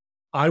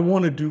 I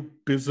want to do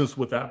business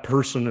with that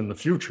person in the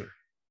future.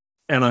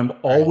 And I'm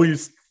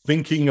always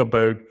thinking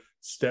about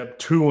step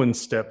two and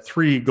step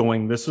three,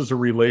 going, this is a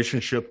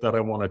relationship that I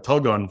want to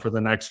tug on for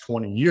the next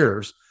 20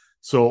 years.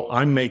 So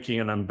I'm making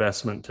an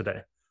investment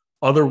today.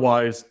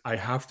 Otherwise, I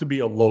have to be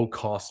a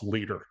low-cost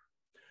leader.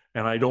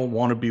 And I don't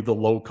want to be the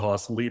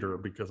low-cost leader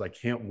because I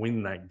can't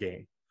win that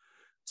game.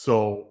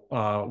 So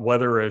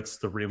whether it's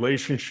the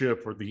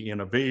relationship or the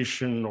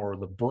innovation or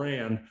the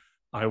brand,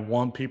 I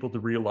want people to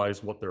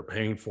realize what they're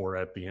paying for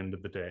at the end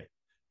of the day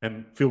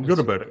and feel good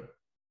about it.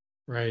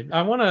 Right.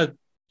 I want to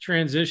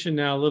transition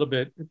now a little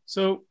bit.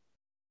 So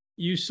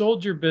you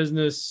sold your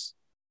business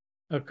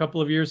a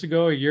couple of years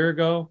ago, a year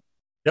ago?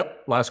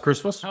 Yep. Last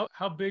Christmas.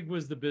 How big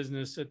was the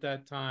business at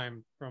that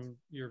time from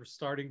your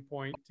starting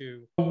point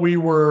to? We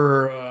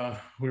were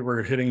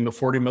hitting the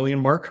 40 million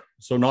mark.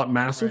 So not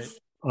massive,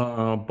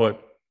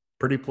 but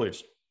pretty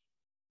pleased.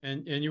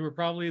 And you were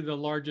probably the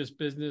largest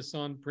business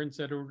on Prince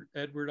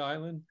Edward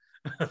Island.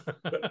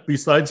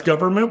 Besides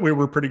government, we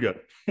were pretty good.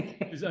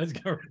 Besides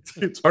government,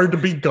 it's hard to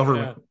beat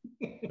government.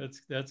 Yeah.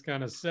 That's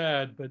kind of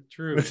sad, but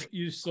true.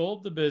 You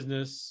sold the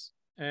business,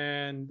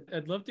 and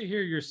I'd love to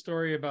hear your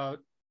story about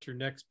your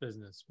next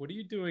business. What are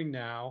you doing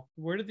now?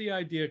 Where did the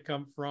idea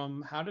come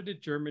from? How did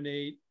it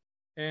germinate?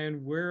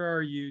 And where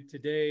are you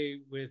today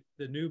with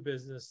the new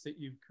business that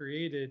you've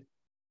created?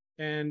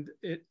 And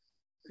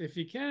if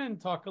you can,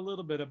 talk a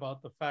little bit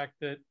about the fact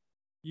that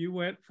you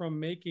went from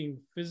making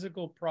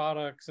physical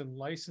products and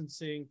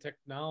licensing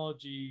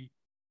technology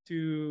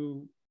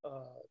to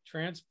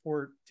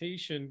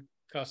transportation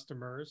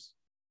customers.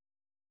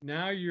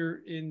 Now you're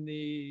in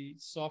the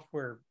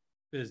software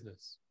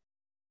business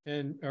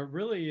and are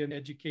really in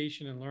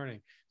education and learning.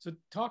 So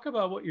talk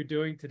about what you're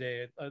doing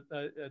today.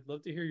 I'd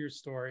love to hear your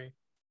story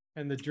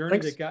and the journey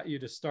that got you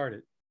to start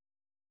it.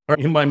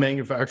 In my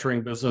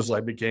manufacturing business,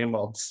 I became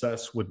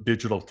obsessed with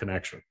digital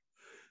connection.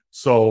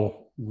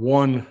 So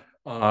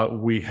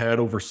we had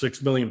over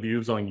 6 million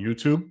views on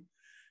YouTube,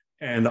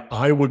 and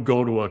I would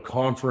go to a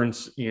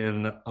conference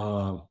in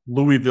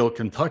Louisville,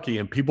 Kentucky,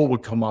 and people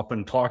would come up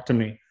and talk to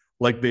me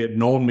like they had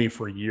known me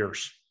for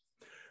years.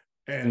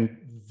 And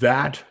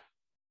that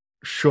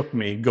shook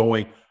me,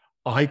 going,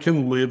 I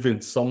can live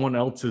in someone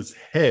else's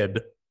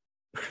head,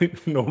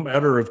 no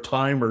matter of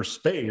time or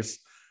space.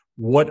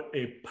 What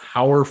a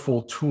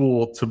powerful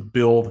tool to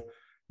build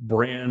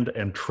brand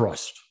and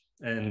trust.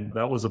 And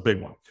that was a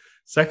big one.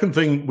 Second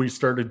thing we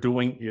started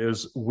doing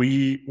is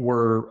we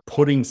were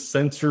putting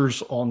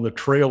sensors on the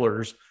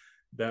trailers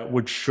that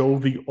would show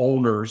the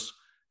owners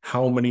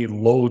how many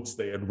loads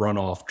they had run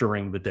off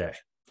during the day.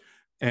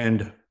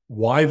 And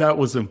why that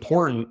was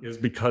important is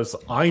because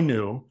I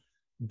knew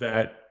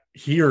that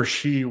he or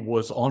she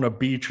was on a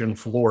beach in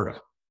Florida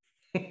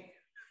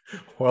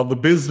while the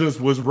business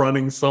was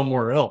running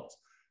somewhere else.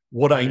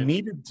 What I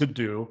needed to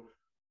do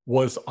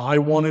was I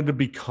wanted to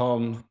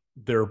become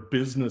their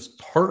business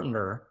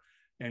partner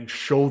and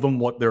show them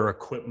what their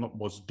equipment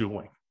was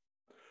doing.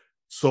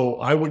 So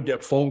I would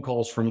get phone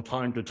calls from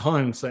time to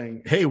time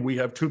saying, hey, we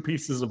have 2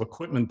 pieces of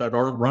equipment that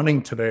aren't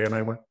running today. And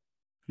I went,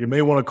 you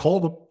may want to call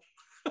them.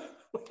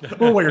 I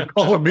don't know what you're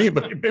calling me,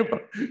 but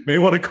you may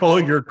want to call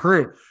your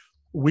crew.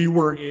 We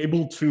were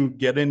able to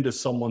get into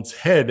someone's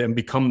head and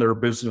become their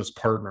business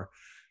partner.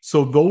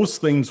 So those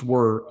things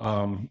were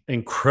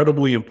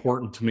incredibly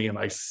important to me. And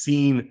I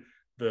seen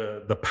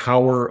the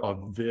power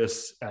of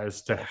this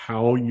as to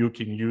how you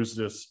can use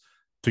this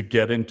to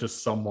get into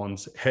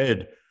someone's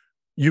head.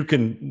 You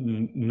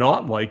can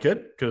not like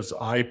it because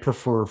I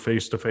prefer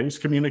face-to-face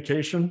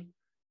communication,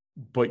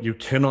 but you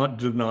cannot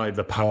deny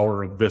the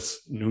power of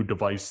this new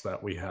device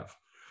that we have.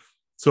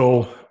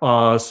 So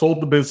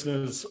sold the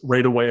business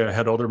right away. I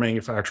had other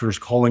manufacturers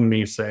calling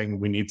me saying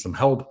we need some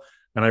help.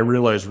 And I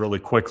realized really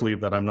quickly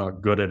that I'm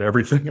not good at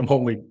everything. I'm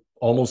only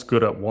almost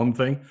good at one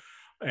thing.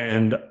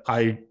 And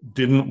I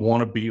didn't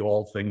want to be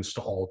all things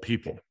to all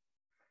people.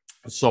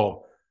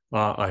 So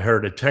I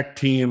hired a tech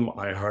team.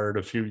 I hired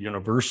a few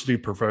university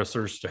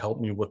professors to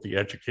help me with the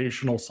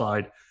educational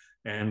side.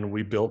 And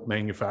we built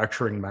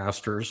manufacturing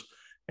masters.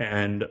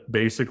 And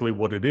basically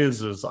what it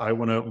is I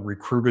went out and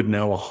recruited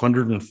now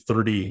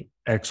 130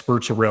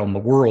 experts around the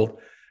world.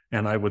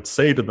 And I would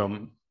say to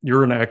them,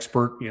 you're an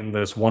expert in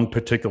this one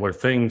particular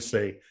thing,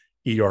 say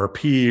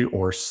ERP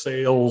or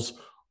sales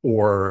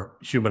or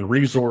human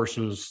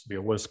resources, the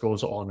list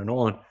goes on and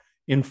on.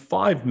 In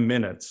 5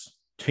 minutes,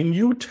 can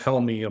you tell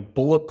me a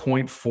bullet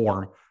point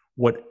form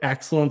what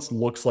excellence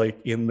looks like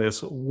in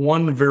this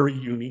one very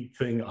unique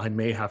thing I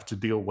may have to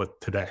deal with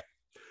today?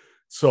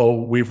 So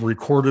we've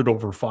recorded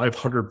over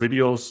 500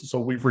 videos. So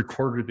we've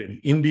recorded in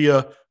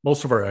India.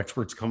 Most of our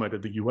experts come out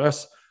of the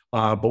US,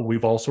 but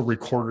we've also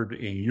recorded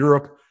in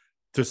Europe.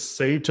 To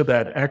say to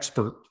that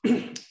expert,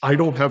 I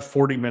don't have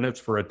 40 minutes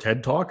for a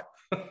TED talk.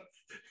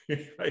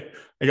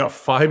 I got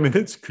 5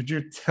 minutes. Could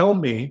you tell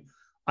me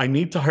I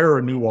need to hire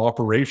a new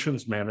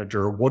operations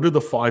manager? What are the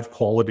 5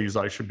 qualities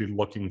I should be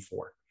looking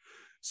for?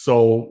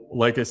 So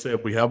like I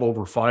said, we have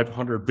over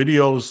 500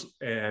 videos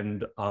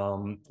and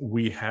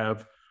we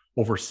have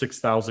over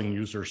 6,000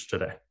 users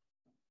today.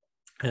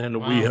 And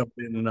wow.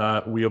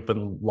 we have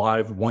been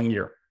live 1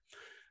 year.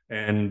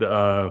 And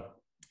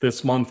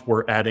this month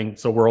we're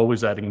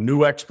always adding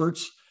new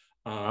experts.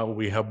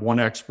 We have one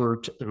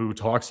expert who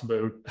talks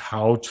about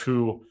how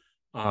to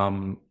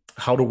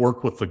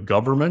work with the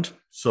government.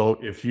 So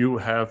if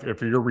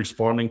you're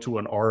responding to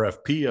an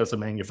RFP as a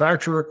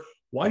manufacturer,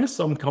 why do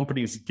some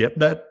companies get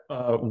that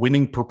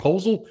winning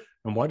proposal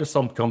and why do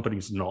some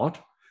companies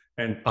not?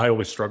 And I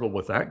always struggle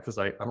with that because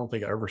I don't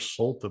think I ever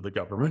sold to the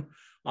government.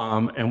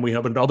 And we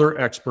have another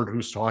expert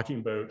who's talking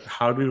about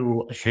how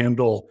to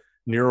handle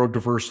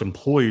neurodiverse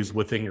employees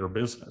within your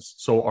business.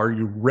 So are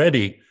you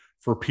ready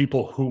for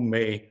people who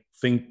may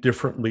think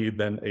differently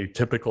than a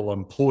typical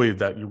employee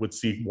that you would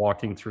see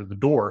walking through the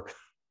door?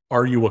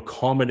 Are you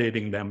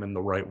accommodating them in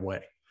the right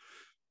way?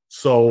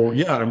 So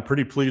yeah, I'm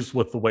pretty pleased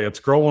with the way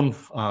it's growing.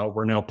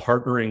 We're now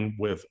partnering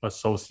with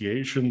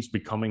associations,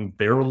 becoming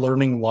their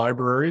learning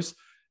libraries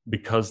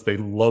because they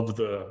love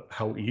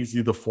how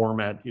easy the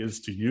format is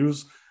to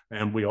use.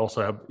 And we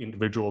also have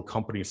individual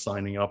companies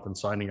signing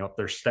up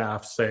their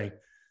staff saying,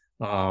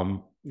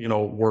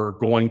 we're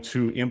going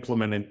to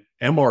implement an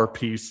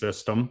MRP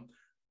system.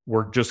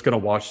 We're just going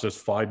to watch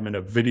this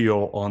 5-minute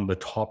video on the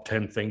top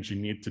 10 things you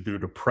need to do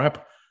to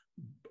prep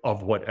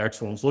of what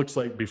excellence looks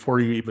like before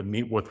you even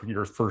meet with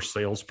your first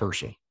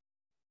salesperson.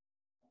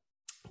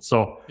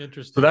 So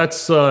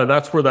that's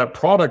where that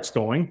product's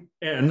going.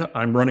 And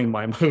I'm running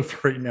my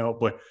mouth right now,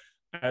 but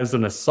as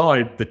an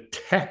aside, the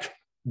tech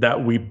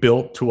that we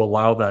built to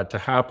allow that to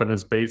happen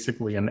is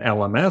basically an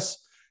LMS.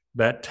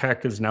 That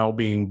tech is now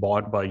being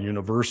bought by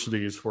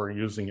universities who are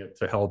using it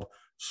to help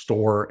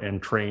store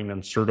and train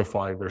and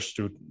certify their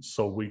students.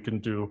 So we can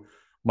do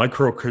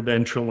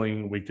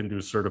micro-credentialing, we can do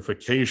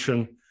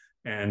certification,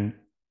 and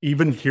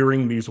even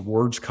hearing these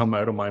words come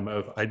out of my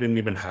mouth, I didn't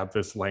even have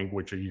this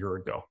language a year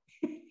ago.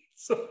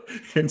 So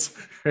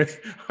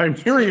I'm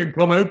hearing it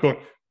come out going,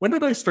 when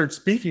did I start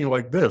speaking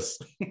like this?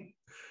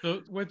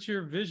 So what's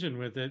your vision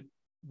with it?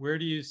 Where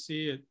do you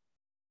see it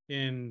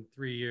in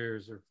 3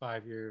 years or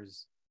 5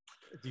 years?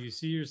 Do you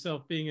see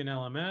yourself being an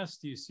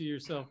LMS? Do you see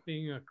yourself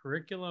being a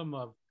curriculum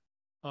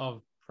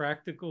of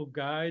practical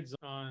guides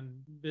on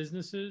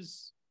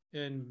businesses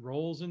and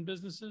roles in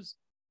businesses?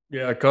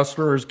 Yeah,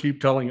 customers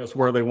keep telling us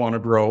where they want to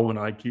grow, and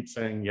I keep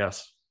saying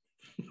yes.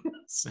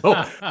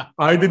 So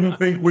I didn't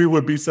think we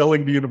would be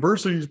selling to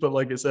universities, but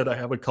like I said, I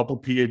have a couple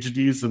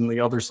PhDs on the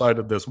other side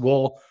of this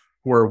wall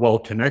who are well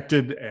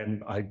connected,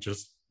 and I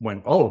just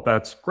went, oh,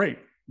 that's great.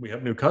 We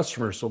have new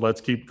customers, so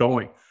let's keep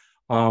going.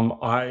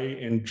 I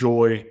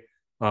enjoy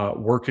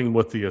working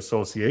with the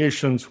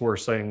associations who are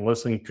saying,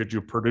 listen, could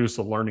you produce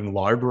a learning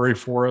library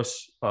for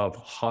us of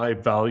high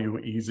value,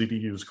 easy to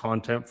use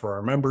content for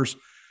our members?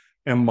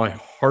 And my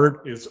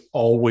heart is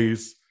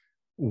always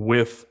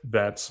with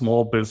that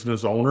small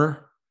business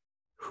owner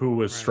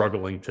who is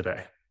struggling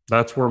today.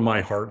 That's where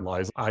my heart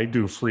lies. I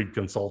do free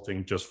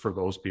consulting just for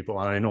those people.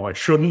 I know I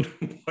shouldn't,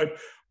 but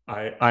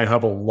I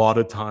have a lot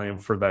of time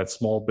for that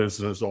small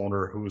business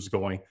owner who's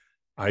going,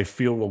 I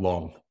feel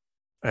alone.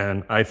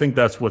 And I think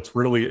that's what's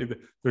really,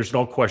 there's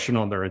no question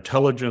on their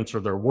intelligence or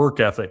their work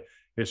ethic.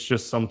 It's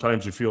just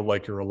sometimes you feel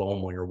like you're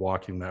alone when you're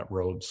walking that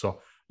road.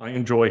 So I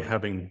enjoy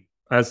having,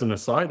 as an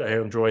aside, I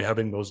enjoy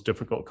having those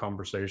difficult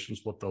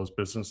conversations with those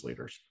business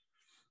leaders.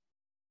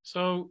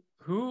 So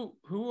who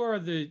are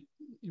the,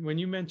 when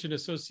you mention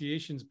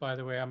associations, by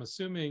the way, I'm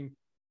assuming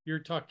you're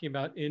talking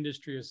about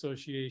industry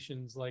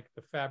associations like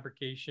the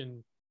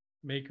fabrication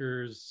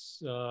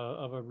makers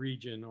of a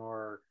region,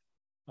 or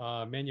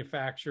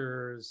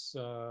manufacturers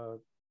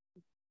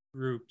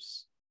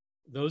groups,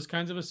 those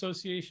kinds of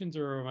associations,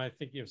 or am I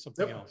thinking of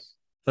something else?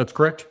 That's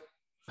correct.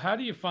 How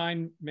do you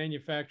find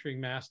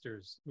manufacturing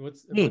masters?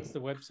 What's the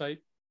website?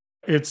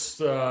 It's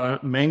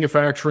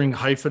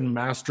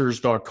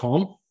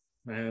manufacturing-masters.com,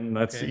 and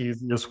that's the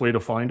easiest way to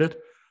find it,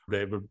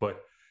 David.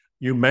 But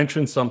you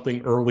mentioned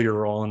something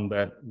earlier on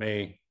that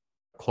may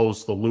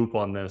close the loop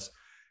on this,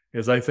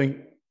 is I think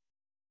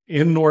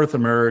in North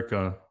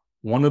America,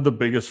 one of the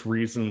biggest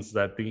reasons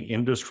that the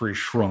industry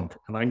shrunk,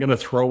 and I'm going to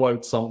throw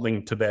out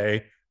something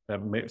today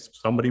that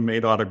somebody may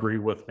not agree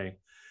with me,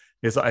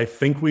 is I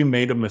think we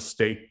made a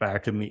mistake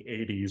back in the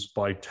 80s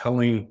by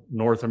telling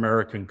North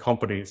American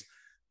companies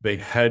they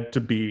had to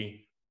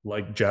be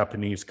like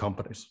Japanese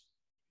companies,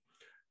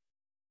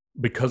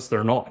 because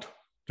they're not.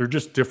 They're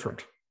just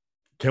different.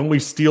 Can we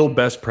steal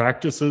best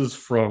practices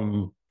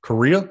from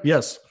Korea?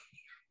 Yes,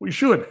 we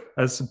should,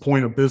 as the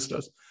point of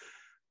business.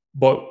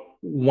 But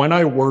when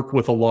I work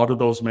with a lot of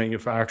those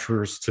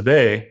manufacturers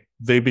today,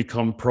 they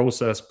become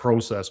process.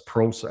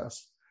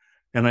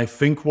 And I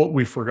think what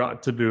we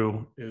forgot to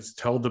do is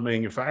tell the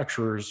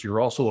manufacturers,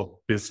 you're also a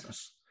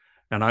business.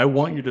 And I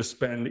want you to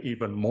spend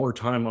even more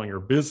time on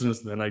your business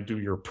than I do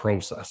your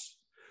process.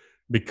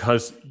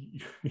 Because,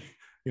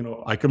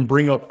 I can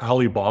bring up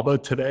Alibaba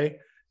today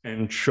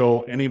and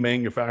show any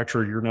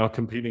manufacturer you're now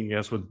competing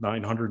against with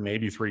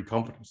 983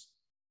 companies.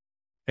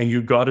 And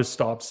you got to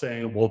stop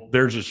saying, well,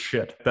 they're just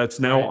shit. That's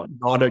now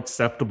not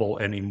acceptable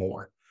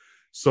anymore.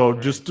 So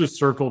just to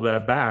circle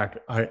that back,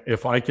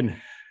 if I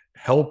can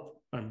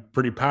help, I'm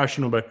pretty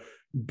passionate about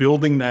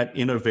building that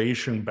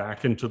innovation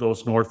back into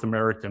those North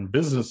American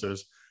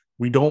businesses.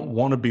 We don't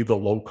want to be the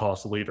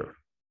low-cost leader.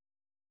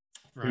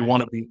 We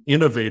want to be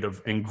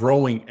innovative and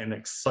growing and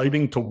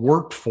exciting to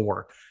work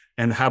for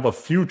and have a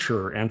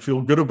future and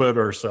feel good about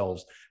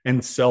ourselves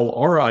and sell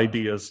our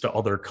ideas to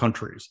other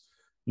countries.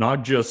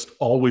 Not just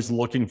always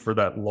looking for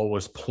that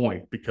lowest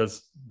point,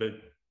 because the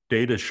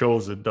data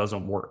shows it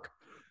doesn't work.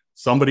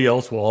 Somebody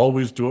else will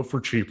always do it for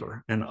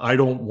cheaper. And I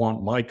don't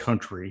want my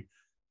country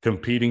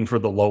competing for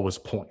the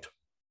lowest point.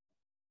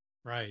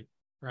 Right.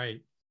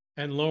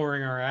 And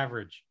lowering our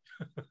average.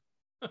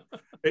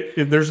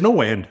 There's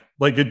no end.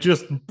 Like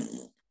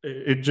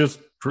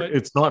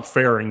it's not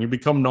fair, and you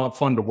become not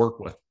fun to work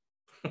with.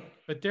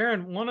 But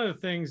Darrin, one of the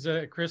things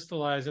that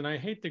crystallized, and I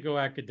hate to go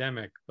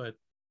academic, but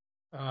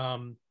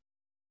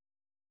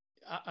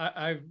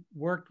I've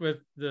worked with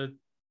the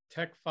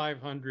Tech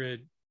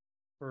 500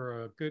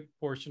 for a good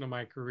portion of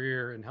my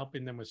career and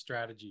helping them with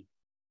strategy.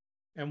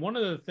 And one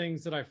of the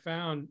things that I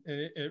found,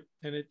 and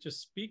it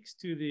just speaks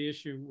to the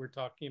issue we're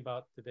talking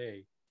about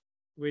today,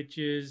 which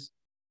is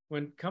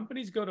when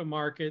companies go to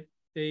market,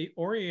 they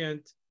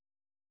orient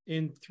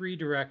in three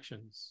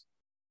directions: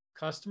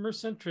 customer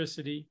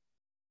centricity,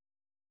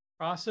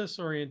 process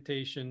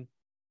orientation,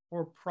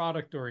 or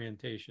product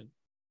orientation.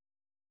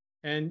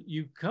 And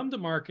you come to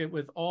market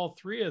with all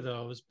three of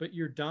those, but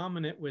you're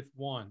dominant with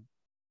one.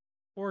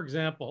 For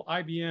example,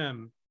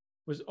 IBM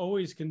was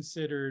always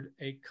considered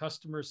a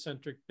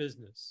customer-centric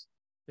business.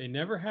 They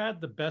never had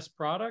the best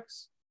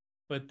products,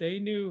 but they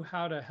knew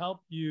how to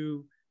help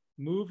you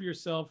move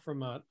yourself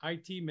from an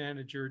IT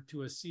manager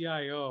to a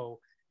CIO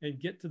and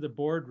get to the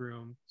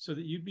boardroom so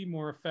that you'd be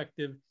more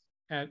effective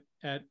at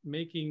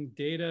making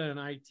data and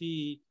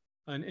IT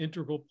an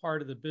integral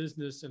part of the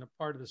business and a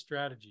part of the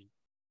strategy.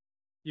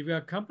 You've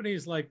got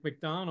companies like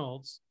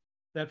McDonald's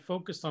that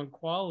focused on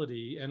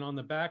quality, and on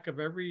the back of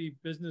every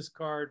business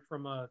card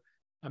from a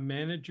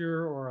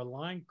manager or a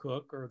line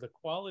cook, or the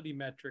quality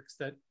metrics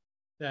that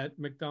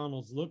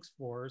McDonald's looks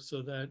for,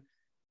 so that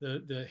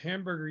the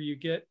hamburger you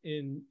get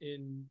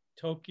in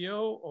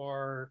Tokyo,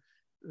 or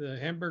the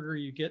hamburger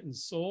you get in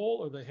Seoul,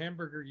 or the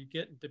hamburger you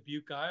get in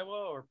Dubuque,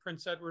 Iowa, or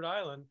Prince Edward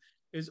Island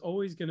is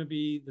always going to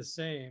be the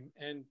same.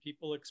 And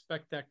people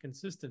expect that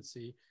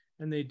consistency,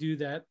 and they do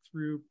that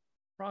through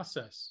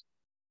process.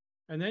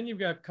 And then you've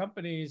got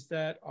companies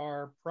that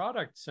are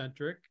product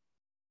centric,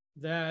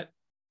 that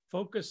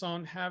focus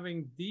on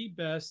having the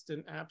best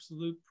and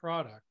absolute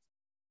product.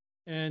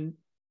 And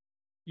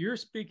you're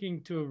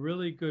speaking to a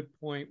really good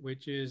point,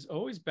 which is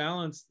always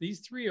balance.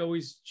 These three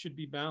always should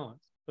be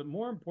balanced. But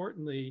more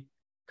importantly,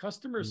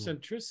 customer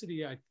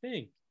centricity, I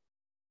think,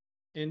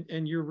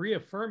 and you're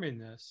reaffirming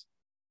this,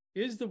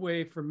 is the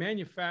way for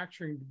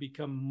manufacturing to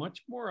become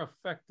much more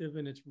effective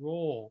in its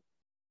role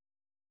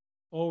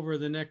over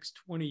the next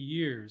 20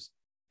 years,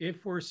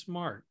 if we're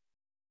smart.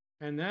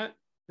 And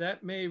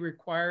that may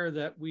require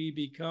that we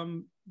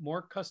become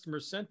more customer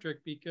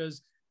centric,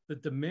 because the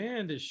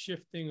demand is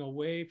shifting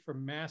away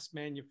from mass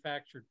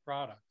manufactured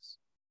products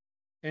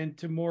and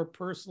to more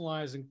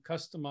personalized and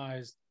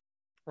customized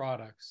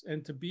products,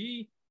 and to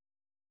be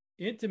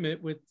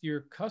intimate with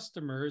your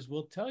customers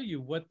will tell you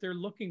what they're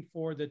looking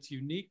for that's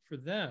unique for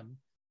them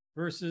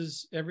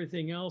versus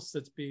everything else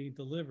that's being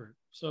delivered.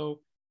 So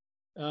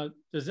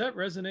does that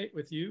resonate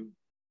with you?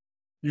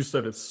 You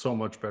said it's so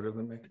much better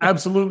than me.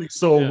 Absolutely.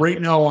 So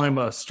right now I'm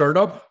a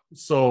startup.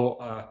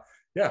 So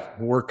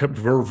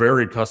we're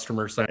very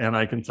customer centric, and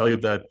I can tell you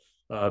that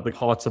they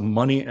have lots of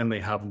money and they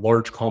have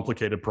large,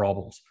 complicated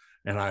problems.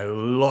 And I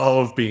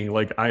love being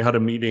like, I had a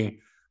meeting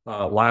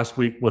last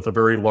week with a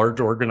very large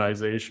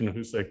organization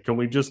who said, "Can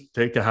we just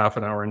take a half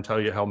an hour and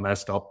tell you how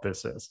messed up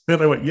this is?"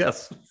 And I went,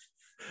 "Yes,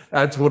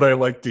 that's what I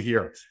like to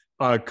hear.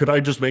 Could I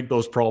just make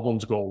those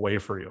problems go away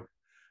for you?"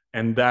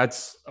 And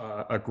that's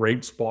a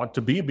great spot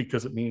to be,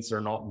 because it means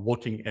they're not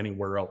looking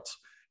anywhere else.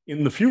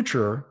 In the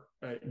future,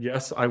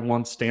 yes, I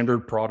want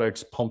standard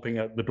products pumping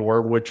at the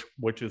door,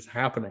 which is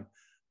happening.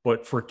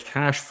 But for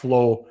cash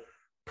flow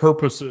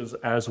purposes,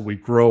 as we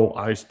grow,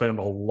 I spend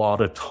a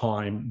lot of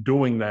time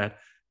doing that.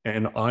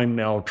 And I'm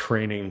now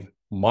training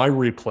my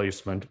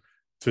replacement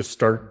to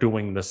start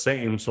doing the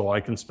same so I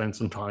can spend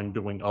some time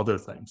doing other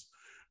things.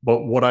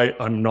 But what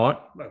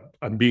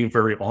I'm being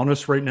very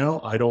honest right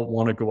now. I don't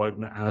want to go out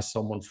and ask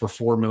someone for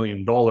 $4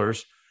 million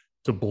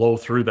to blow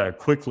through that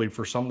quickly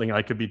for something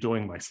I could be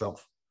doing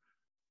myself.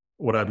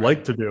 What I'd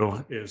like to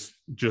do is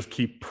just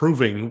keep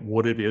proving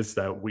what it is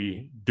that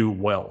we do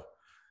well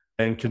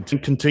and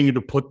continue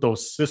to put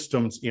those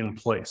systems in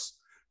place.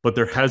 But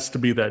there has to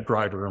be that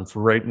driver. And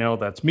for right now,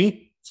 that's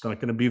me. It's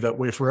not going to be that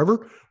way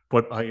forever,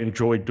 but I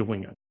enjoy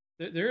doing it.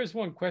 There is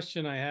one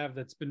question I have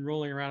that's been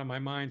rolling around in my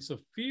mind. So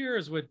fear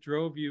is what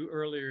drove you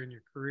earlier in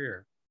your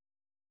career.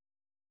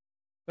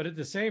 But at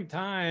the same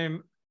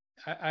time,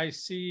 I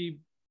see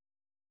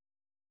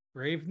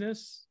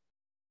braveness.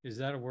 Is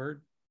that a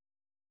word?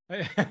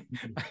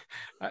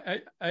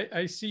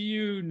 I see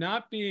you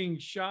not being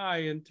shy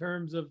in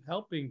terms of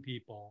helping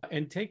people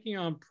and taking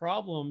on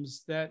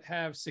problems that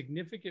have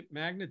significant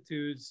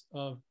magnitudes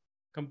of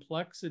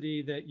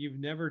complexity that you've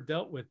never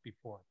dealt with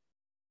before,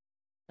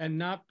 and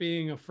not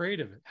being afraid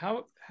of it.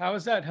 How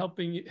is that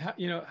helping you?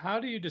 How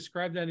do you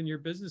describe that in your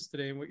business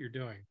today and what you're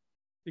doing?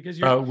 Because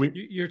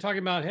you're talking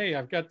about, hey,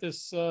 I've got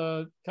this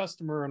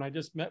customer and I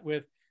just met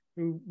with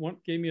who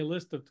gave me a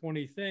list of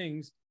 20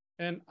 things.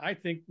 And I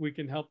think we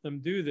can help them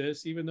do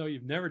this, even though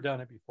you've never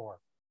done it before.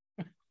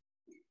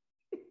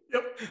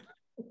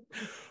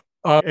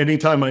 Yep.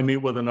 Anytime I meet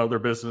with another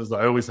business,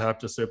 I always have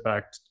to sit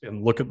back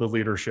and look at the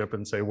leadership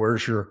and say,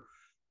 where's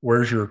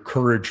your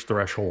courage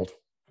threshold?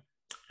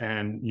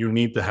 And you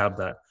need to have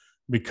that,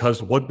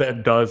 because what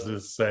that does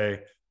is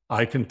say,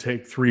 I can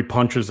take 3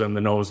 punches in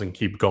the nose and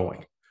keep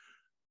going.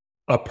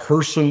 A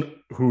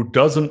person who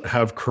doesn't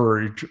have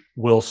courage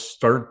will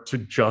start to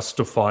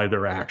justify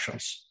their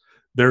actions.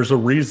 There's a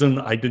reason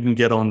I didn't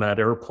get on that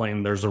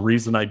airplane. There's a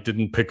reason I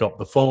didn't pick up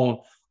the phone.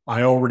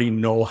 I already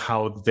know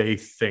how they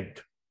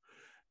think.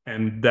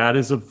 And that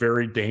is a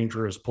very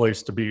dangerous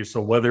place to be.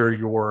 So whether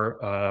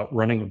you're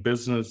running a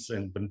business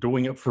and been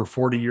doing it for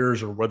 40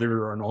 years, or whether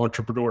you're an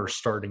entrepreneur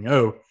starting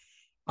out,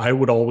 I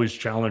would always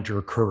challenge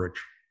your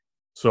courage.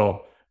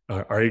 So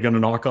are you going to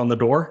knock on the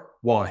door?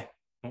 Why?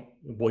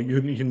 Well,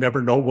 you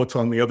never know what's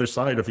on the other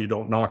side if you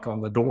don't knock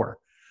on the door.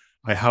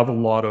 I have a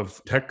lot of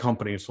tech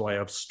companies, so I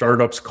have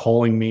startups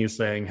calling me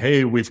saying,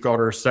 hey, we've got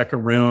our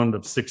second round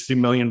of $60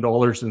 million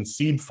in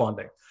seed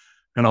funding.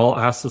 And I'll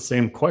ask the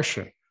same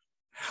question.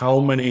 How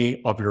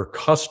many of your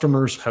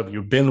customers have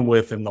you been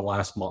with in the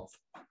last month?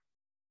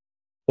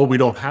 Well, we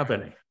don't have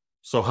any.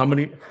 So how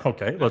many?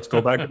 Okay, let's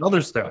go back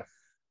another step.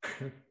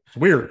 It's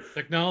weird.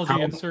 Technology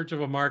in search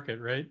of a market,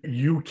 right?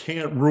 You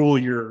can't rule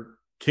your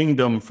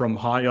kingdom from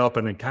high up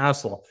in a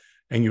castle.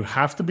 And you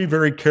have to be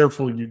very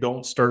careful you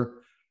don't start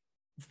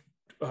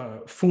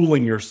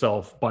fooling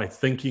yourself by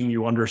thinking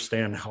you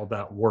understand how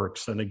that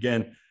works. And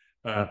again,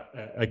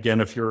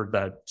 if you're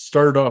that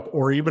startup,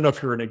 or even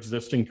if you're an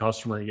existing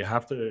customer, you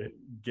have to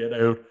get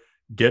out,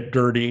 get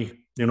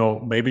dirty.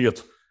 Maybe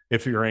it's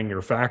if you're in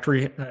your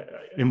factory.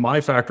 In my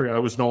factory, I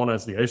was known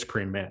as the ice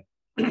cream man.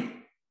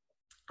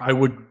 I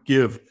would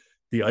give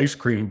the ice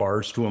cream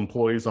bars to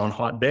employees on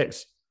hot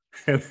days.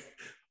 And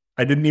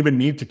I didn't even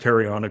need to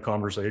carry on a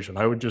conversation.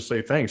 I would just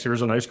say, thanks,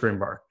 here's an ice cream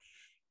bar.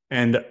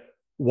 And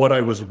what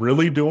I was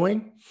really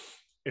doing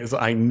is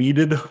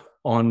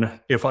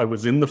if I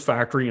was in the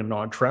factory and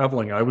not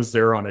traveling, I was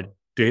there on a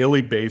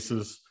daily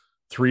basis,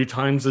 3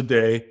 times a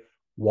day,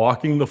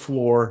 walking the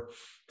floor,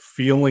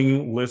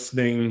 feeling,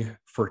 listening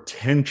for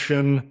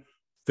tension,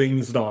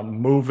 things not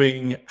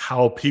moving,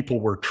 how people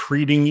were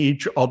treating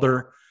each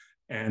other.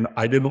 And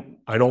I don't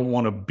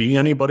want to be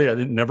anybody. I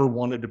never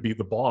wanted to be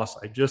the boss.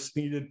 I just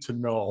needed to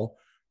know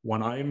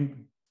when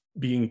I'm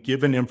being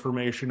given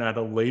information at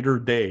a later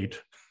date,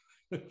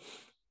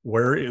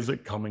 where is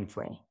it coming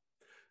from?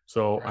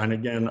 So, and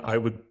again, I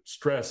would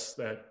stress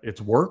that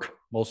it's work.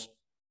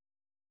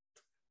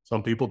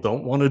 Some people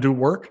don't want to do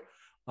work.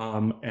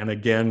 And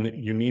again,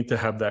 you need to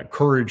have that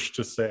courage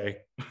to say,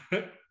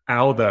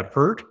 ow, that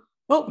hurt.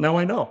 Well, now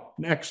I know.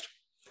 Next.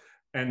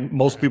 And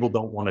most people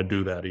don't want to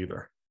do that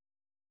either.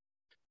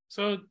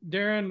 So,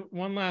 Darrin,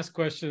 one last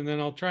question, and then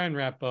I'll try and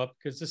wrap up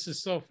because this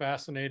is so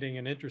fascinating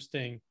and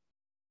interesting.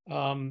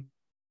 Um,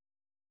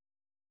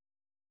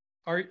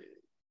 are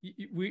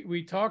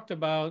we talked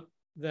about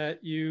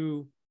that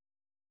you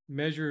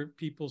measure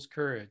people's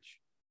courage?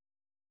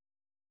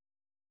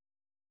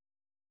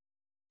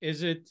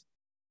 Is it,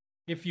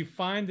 if you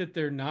find that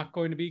they're not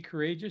going to be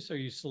courageous, are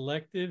you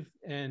selective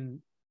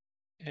and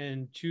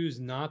choose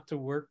not to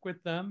work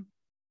with them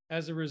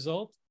as a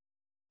result?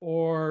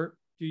 Or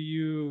do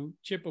you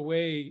chip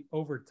away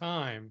over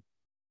time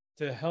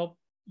to help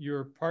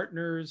your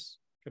partners,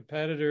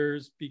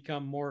 competitors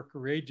become more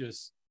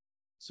courageous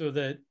so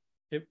that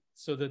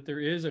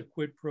there is a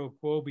quid pro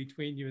quo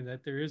between you and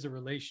that there is a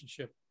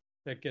relationship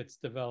that gets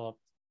developed?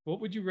 What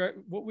would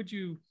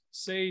you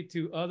say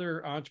to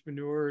other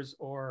entrepreneurs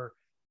or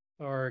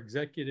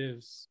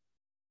executives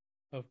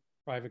of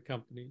private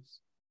companies?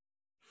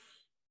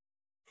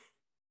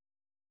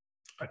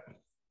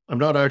 I'm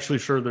not actually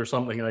sure there's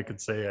something I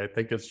could say. I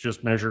think it's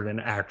just measured in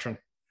action.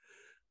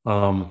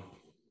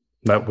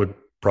 That would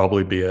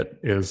probably be it.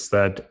 Is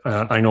that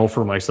I know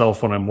for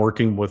myself when I'm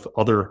working with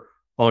other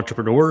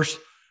entrepreneurs,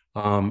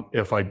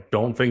 if I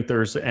don't think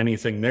there's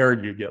anything there,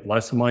 you get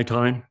less of my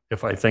time.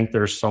 If I think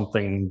there's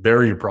something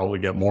there, you probably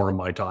get more of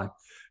my time,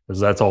 because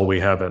that's all we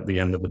have at the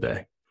end of the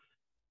day.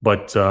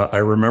 But I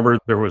remember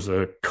there was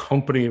a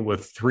company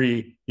with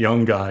 3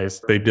 young guys.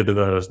 They did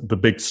the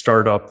big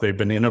startup. They've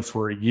been in it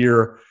for a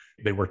year.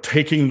 They were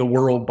taking the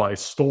world by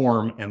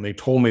storm, and they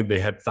told me they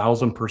had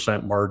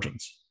 1,000%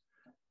 margins.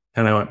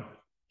 And I went,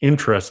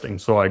 interesting.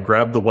 So I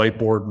grabbed the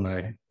whiteboard and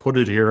I put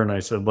it here and I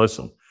said,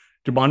 listen, do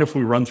you mind if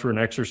we run through an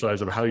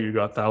exercise of how you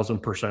got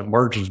 1,000%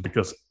 margins?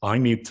 Because I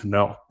need to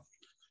know,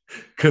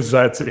 because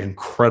that's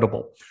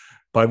incredible.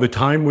 By the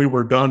time we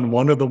were done,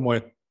 one of them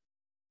went,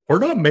 we're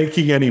not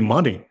making any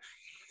money.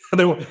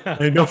 And I went,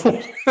 I know.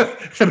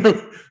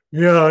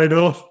 Yeah, I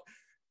know.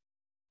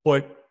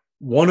 But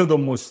one of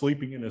them was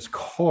sleeping in his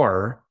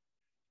car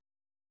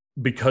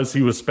because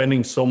he was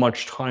spending so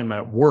much time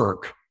at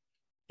work.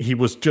 He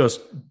was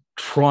just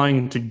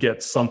trying to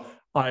get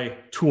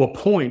to a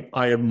point,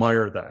 I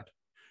admire that.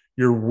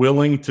 You're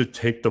willing to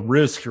take the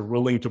risk. You're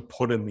willing to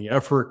put in the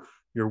effort.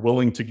 You're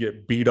willing to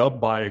get beat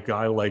up by a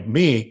guy like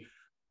me.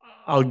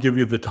 I'll give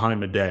you the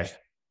time of day.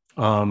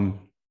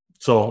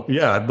 So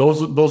yeah,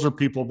 those are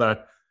people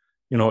that,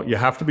 you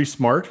have to be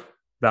smart.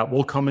 That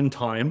will come in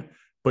time,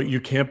 but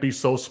you can't be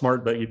so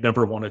smart that you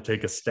never want to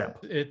take a step.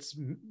 It's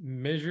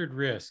measured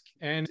risk,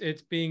 and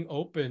it's being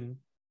open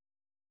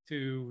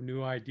to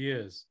new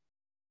ideas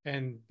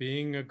and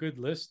being a good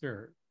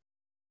listener.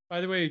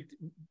 By the way,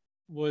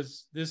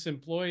 was this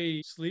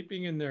employee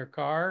sleeping in their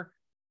car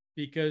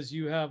because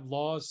you have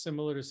laws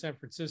similar to San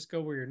Francisco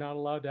where you're not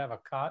allowed to have a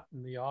cot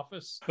in the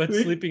office, but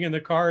sleeping in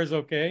the car is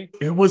okay?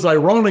 It was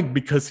ironic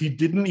because he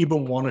didn't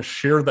even want to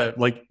share that.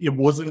 Like, it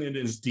wasn't in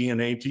his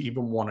DNA to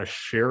even want to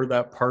share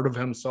that part of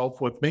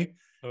himself with me.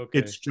 Okay.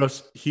 It's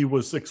just, he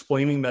was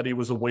explaining that he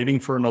was waiting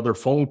for another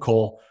phone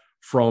call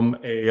from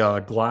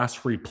a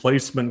glass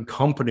replacement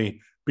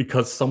company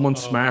because someone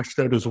smashed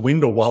out his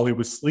window while he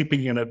was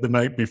sleeping in it the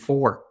night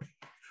before.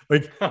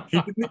 Like,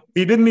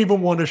 he didn't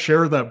even want to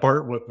share that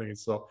part with me.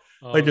 So,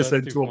 like I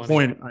said, to a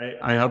point,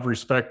 I have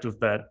respect of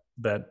that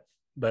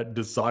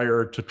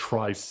desire to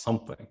try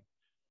something.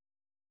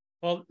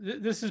 Well,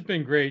 this has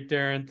been great,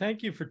 Darrin.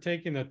 Thank you for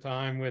taking the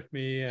time with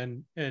me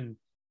and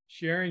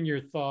sharing your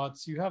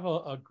thoughts. You have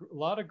a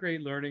lot of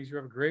great learnings. You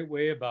have a great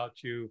way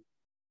about you.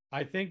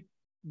 I think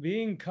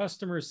being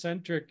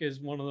customer-centric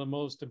is one of the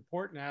most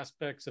important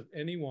aspects of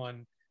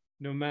anyone,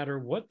 no matter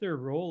what their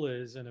role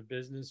is in a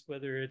business,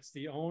 whether it's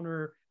the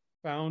owner,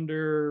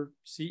 founder,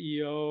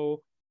 CEO,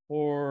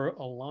 or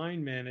a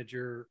line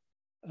manager,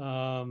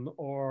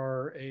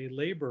 or a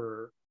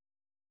laborer.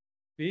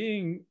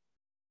 Being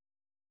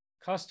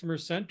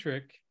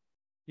customer-centric,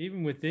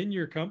 even within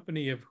your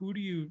company, of who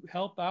do you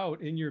help out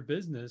in your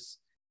business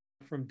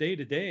from day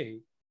to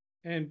day,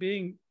 and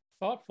being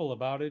thoughtful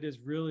about it is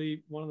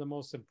really one of the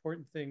most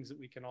important things that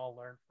we can all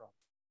learn from.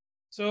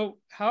 So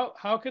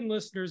how can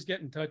listeners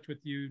get in touch with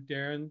you,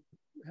 Darrin?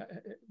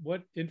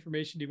 What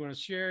information do you want to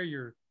share?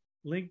 Your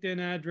LinkedIn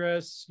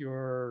address,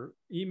 your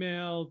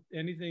email,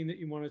 anything that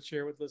you want to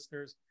share with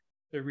listeners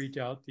to reach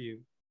out to you?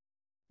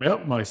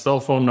 Yep, my cell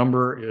phone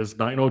number is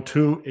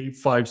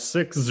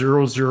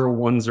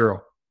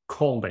 902-856-0010.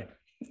 Call me.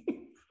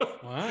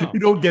 Wow. You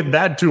don't get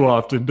that too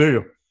often, do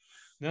you?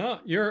 No,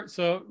 you're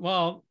a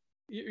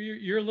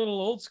little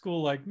old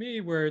school like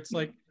me, where it's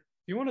like,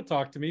 if you want to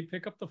talk to me,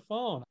 pick up the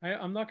phone.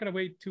 I'm not going to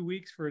wait 2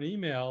 weeks for an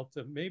email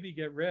to maybe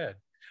get read.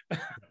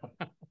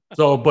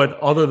 So, but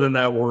other than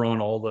that, we're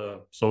on all the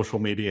social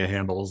media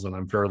handles and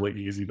I'm fairly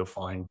easy to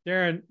find.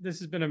 Darrin, this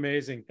has been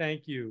amazing.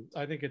 Thank you.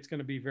 I think it's going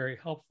to be very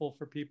helpful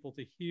for people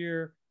to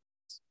hear.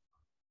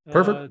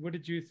 Perfect. What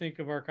did you think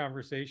of our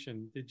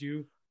conversation? Did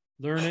you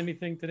learn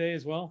anything today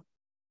as well?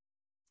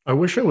 I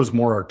wish I was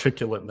more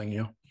articulate than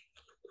you.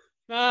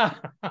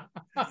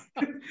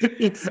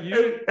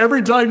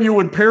 Every time you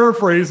would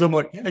paraphrase, I'm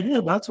like, yeah,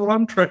 that's what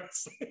I'm trying to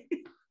say.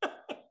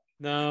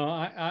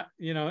 No,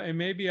 and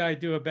maybe I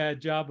do a bad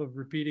job of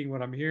repeating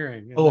what I'm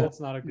hearing, and Oh, that's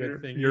not a good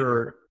thing.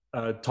 You're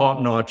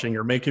top notch, and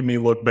you're making me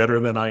look better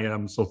than I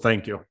am. So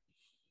thank you.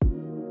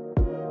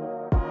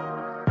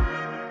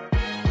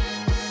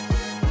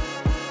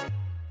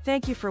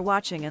 Thank you for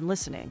watching and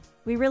listening.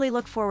 We really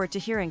look forward to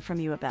hearing from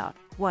you about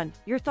 1.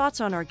 Your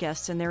thoughts on our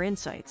guests and their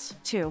insights.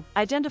 2.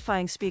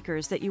 Identifying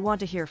speakers that you want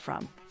to hear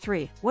from.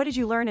 3. What did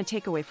you learn and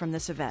take away from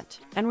this event?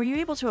 And were you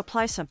able to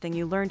apply something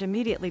you learned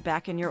immediately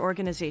back in your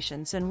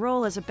organizations and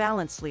role as a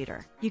balanced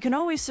leader? You can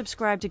always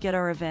subscribe to get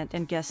our event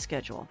and guest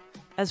schedule,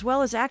 as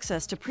well as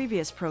access to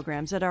previous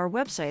programs at our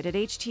website at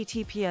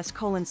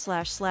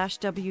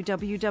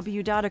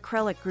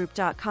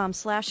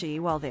https://www.acrylicgroup.com/e.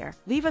 While there,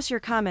 leave us your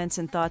comments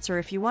and thoughts, or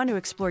if you want to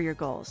explore your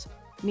goals,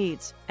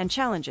 needs, and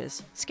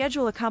challenges,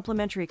 schedule a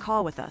complimentary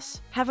call with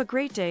us. Have a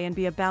great day and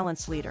be a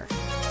balanced leader.